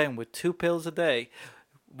like kill pain with 2 pills a day.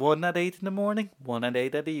 1 at 8 in the morning, 1 at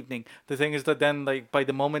 8 at evening. The thing is that then, like, by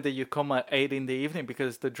the moment that you come at 8 in the evening,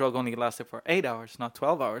 because the drug only lasted for 8 hours, not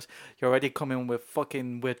 12 hours, you're already coming with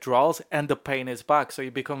fucking withdrawals and the pain is back. So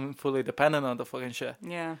you become fully dependent on the fucking shit.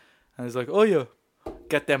 Yeah. And it's like, oh yeah,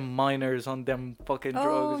 get them minors on them fucking drugs.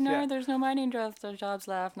 Oh no, yeah. there's no mining jobs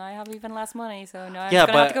left. Now I have even less money, so now I'm Yeah, just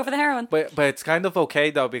gonna have to go for the heroin. But it's kind of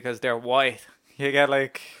okay though because they're white. You get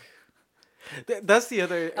like that's the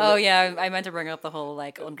other. Oh yeah, I meant to bring up the whole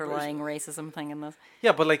like underlying racism thing in this.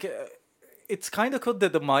 Yeah, but like it's kind of cool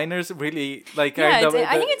that the miners really like. Yeah, are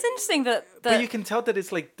I think it's interesting that. But you can tell that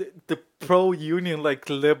it's like the pro-union, like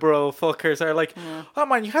liberal fuckers are like, oh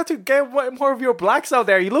man, you have to get more of your blacks out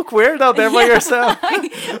there. You look weird out there by yourself.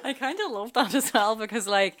 I kind of love that as well because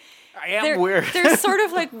like I am weird. They're sort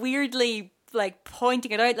of like weirdly like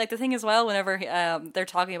pointing it out. Like the thing as well, whenever they're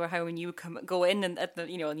talking about how when you go in and at the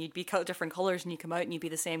and you'd be different colors and you come out and you'd be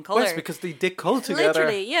the same color. Well, it's because they did code together.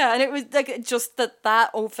 Literally, yeah, and it was like just that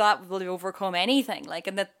will overcome anything. Like,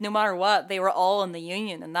 and that no matter what, they were all in the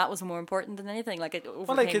union, and that was more important than anything. Like, it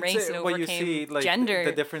overcame race and overcame you see, like, gender.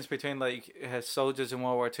 The difference between like soldiers in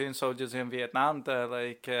World War II and soldiers in Vietnam.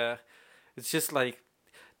 It's just like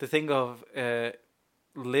the thing of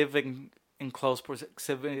living in close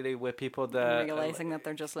proximity with people that realizing that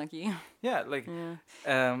they're just like you. Yeah, like,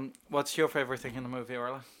 what's your favorite thing in the movie,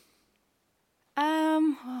 Orla?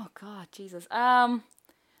 Oh God, Jesus.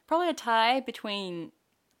 Probably a tie between.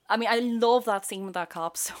 I mean, I love that scene with that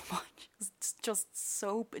cop so much. It's just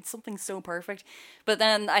so. It's something so perfect. But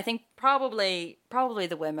then I think probably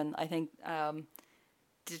the women. I think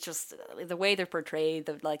just the way they're portrayed,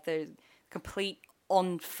 the complete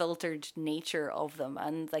unfiltered nature of them,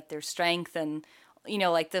 and like their strength, and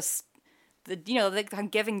like this, I'm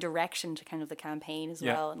giving direction to kind of the campaign as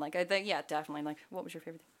well, and like I think definitely. Like, what was your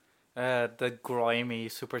favorite thing? The grimy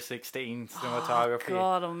Super 16 cinematography. Oh,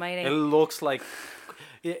 God almighty. It looks like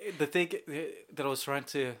the thing that I was trying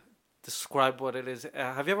to describe what it is.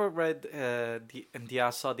 Have you ever read the I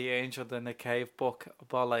Saw the Angel in the Cave book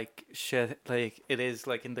about like shit like it is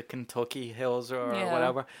like in the Kentucky hills or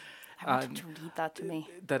whatever? I wanted to read that to me.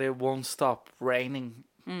 That it won't stop raining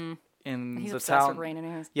in He's the obsessed town. with rain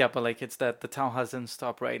anyways. Yeah, but like it's that the town hasn't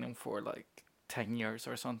stopped raining for like 10 years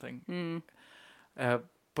or something.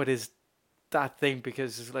 But it's that thing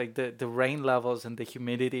because it's like the rain levels and the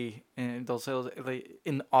humidity in those hills, like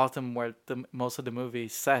in autumn where most of the movie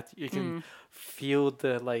is set, you can feel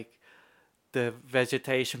the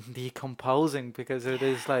vegetation decomposing because it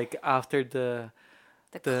is like after the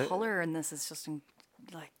color in this is just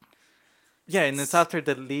like. Yeah, and it's after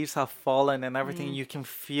the leaves have fallen and everything. You can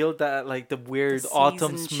feel that, like, the weird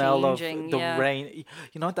autumn smell of the rain.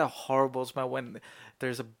 You know that horrible smell when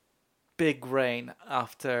there's a big rain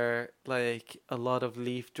after, like, a lot of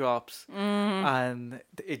leaf drops. And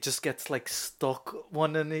it just gets, like, stuck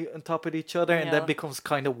one on top of each other and then becomes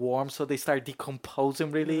kind of warm. So they start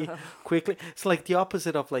decomposing really quickly. It's like the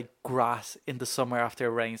opposite of, like, grass in the summer after it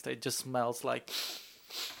rains. It just smells like...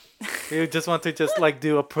 You just want to just like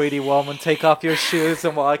do a Pretty Woman, take off your shoes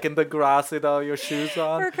and walk in the grass with all your shoes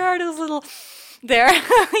on. Ricardo's little there.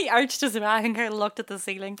 He arched his back and kind of looked at the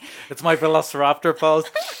ceiling. It's my Velociraptor pose.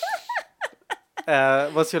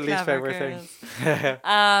 What's your least favorite thing?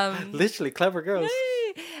 Literally, clever girls.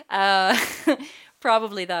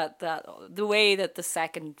 Probably that the way that the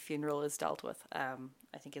second funeral is dealt with. I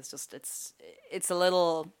think it's a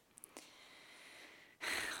little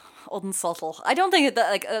unsubtle. I don't think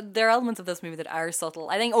that like there are elements of this movie that are subtle.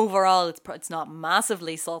 I think overall it's not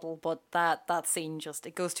massively subtle, but that scene just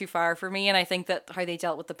it goes too far for me. And I think that how they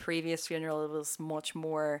dealt with the previous funeral was much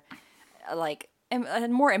more like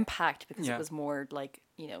had more impact because it was more like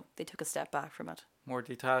they took a step back from it. More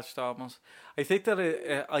detached almost. I think that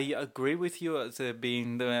I agree with you as it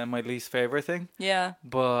being my least favorite thing. Yeah.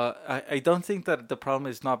 But I don't think that the problem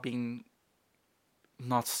is not being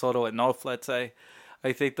not subtle enough, let's say.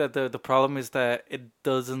 I think that the problem is that it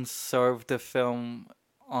doesn't serve the film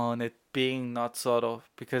on being not subtle,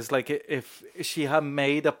 because like if she had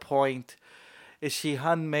made a point, if she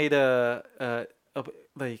had made a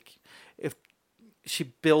like if she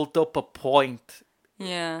built up a point,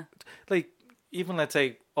 Yeah. like even let's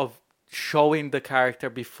say of showing the character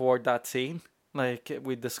before that scene, like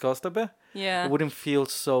we discussed a bit, Yeah. it wouldn't feel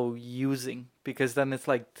so using, because then it's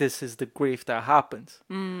like this is the grief that happens.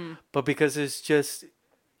 But because it's just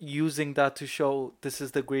using that to show this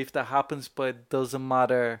is the grief that happens, but it doesn't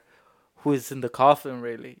matter who is in the coffin,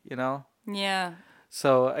 really, you know. Yeah.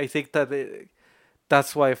 So I think that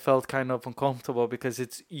that's why I felt kind of uncomfortable, because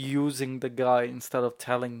it's using the guy instead of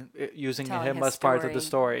using Telling him his as part of the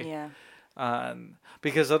story. Yeah. And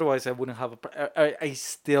because otherwise I wouldn't have I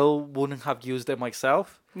still wouldn't have used it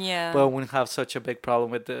myself, Yeah. but I wouldn't have such a big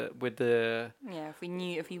problem with the Yeah,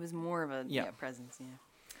 if he was more of a presence, yeah.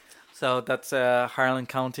 So that's Harlan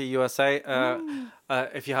County, USA.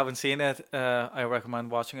 If you haven't seen it, I recommend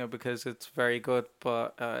watching it because it's very good.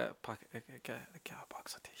 But get a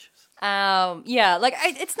box of tissues. Yeah, like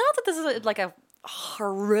it's not that this is like a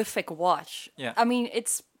horrific watch. Yeah. I mean,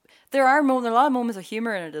 there are a lot of moments of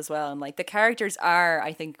humor in it as well, and like the characters are,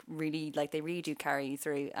 I think, really like they really do carry you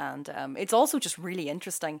through, and it's also just really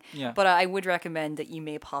interesting. Yeah. But I would recommend that you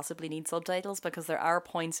may possibly need subtitles, because there are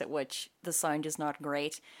points at which the sound is not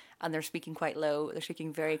great, and they're speaking quite low. They're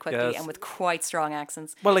speaking very quickly Yes. and with quite strong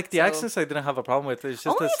accents. Well, like the accents, I didn't have a problem with. It's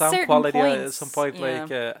just Only the at sound certain quality. At points, some point, yeah.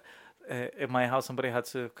 like in my house, somebody had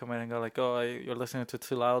to come in and go like, "Oh, you're listening to it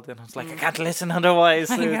too loud," and I was like, "I can't listen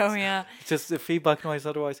otherwise." I know, yeah. It's just the feedback noise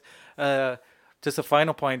otherwise. Just a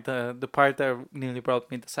final point, the part that nearly brought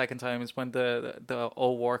me the second time is when the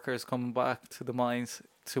old workers come back to the mines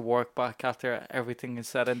to work back after everything is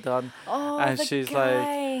said and done. Oh, and the she's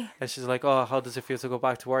guy. like, "Oh, how does it feel to go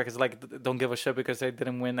back to work?" It's like, don't give a shit because they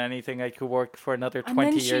didn't win anything. I could work for another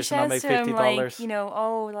 20 years and I'll make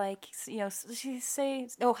 $50. Like, she say,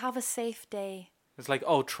 "Oh, have a safe day." It's like,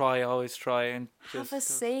 "Oh, try, always try." And Have a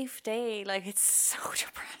safe day. Like, it's so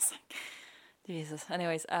depressing. Jesus.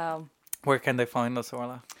 Anyways, where can they find us,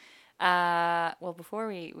 Orla? well, before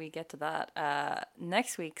we get to that,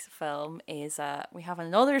 next week's film is we have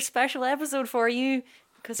another special episode for you,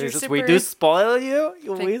 because you're super. We do spoil you.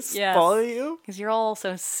 We Yes. spoil you Because you're all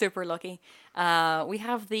so super lucky. We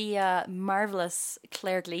have the marvelous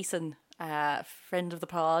Claire Gleason, friend of the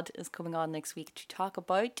pod, is coming on next week to talk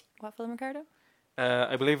about what film, Ricardo?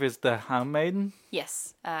 I believe it's The Handmaiden.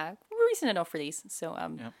 Yes, recent enough release. So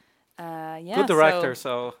yeah, Good director.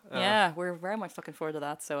 So yeah, we're very much looking forward to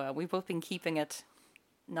that. So we've both been keeping it,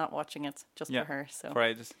 not watching it, just for her. So for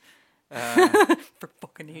ages. for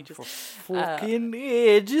fucking ages. For fucking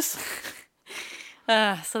ages.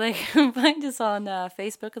 So they can find us on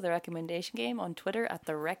Facebook at The Recommendation Game, on Twitter at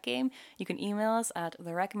The Rec Game. You can email us at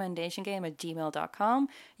therecommendationgame@gmail.com.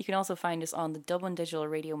 You can also find us on the Dublin Digital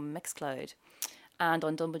Radio Mixcloud and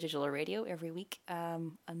on Dublin Digital Radio every week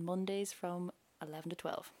on Mondays from 11 to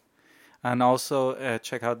 12. And also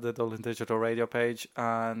check out the Dublin Digital Radio page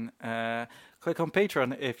and click on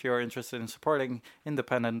Patreon if you're interested in supporting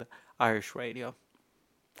independent Irish radio.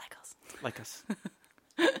 Like us.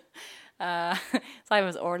 So I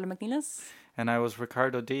was Orla McNeilis. And I was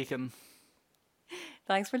Ricardo Deacon.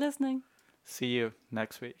 Thanks for listening. See you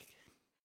next week.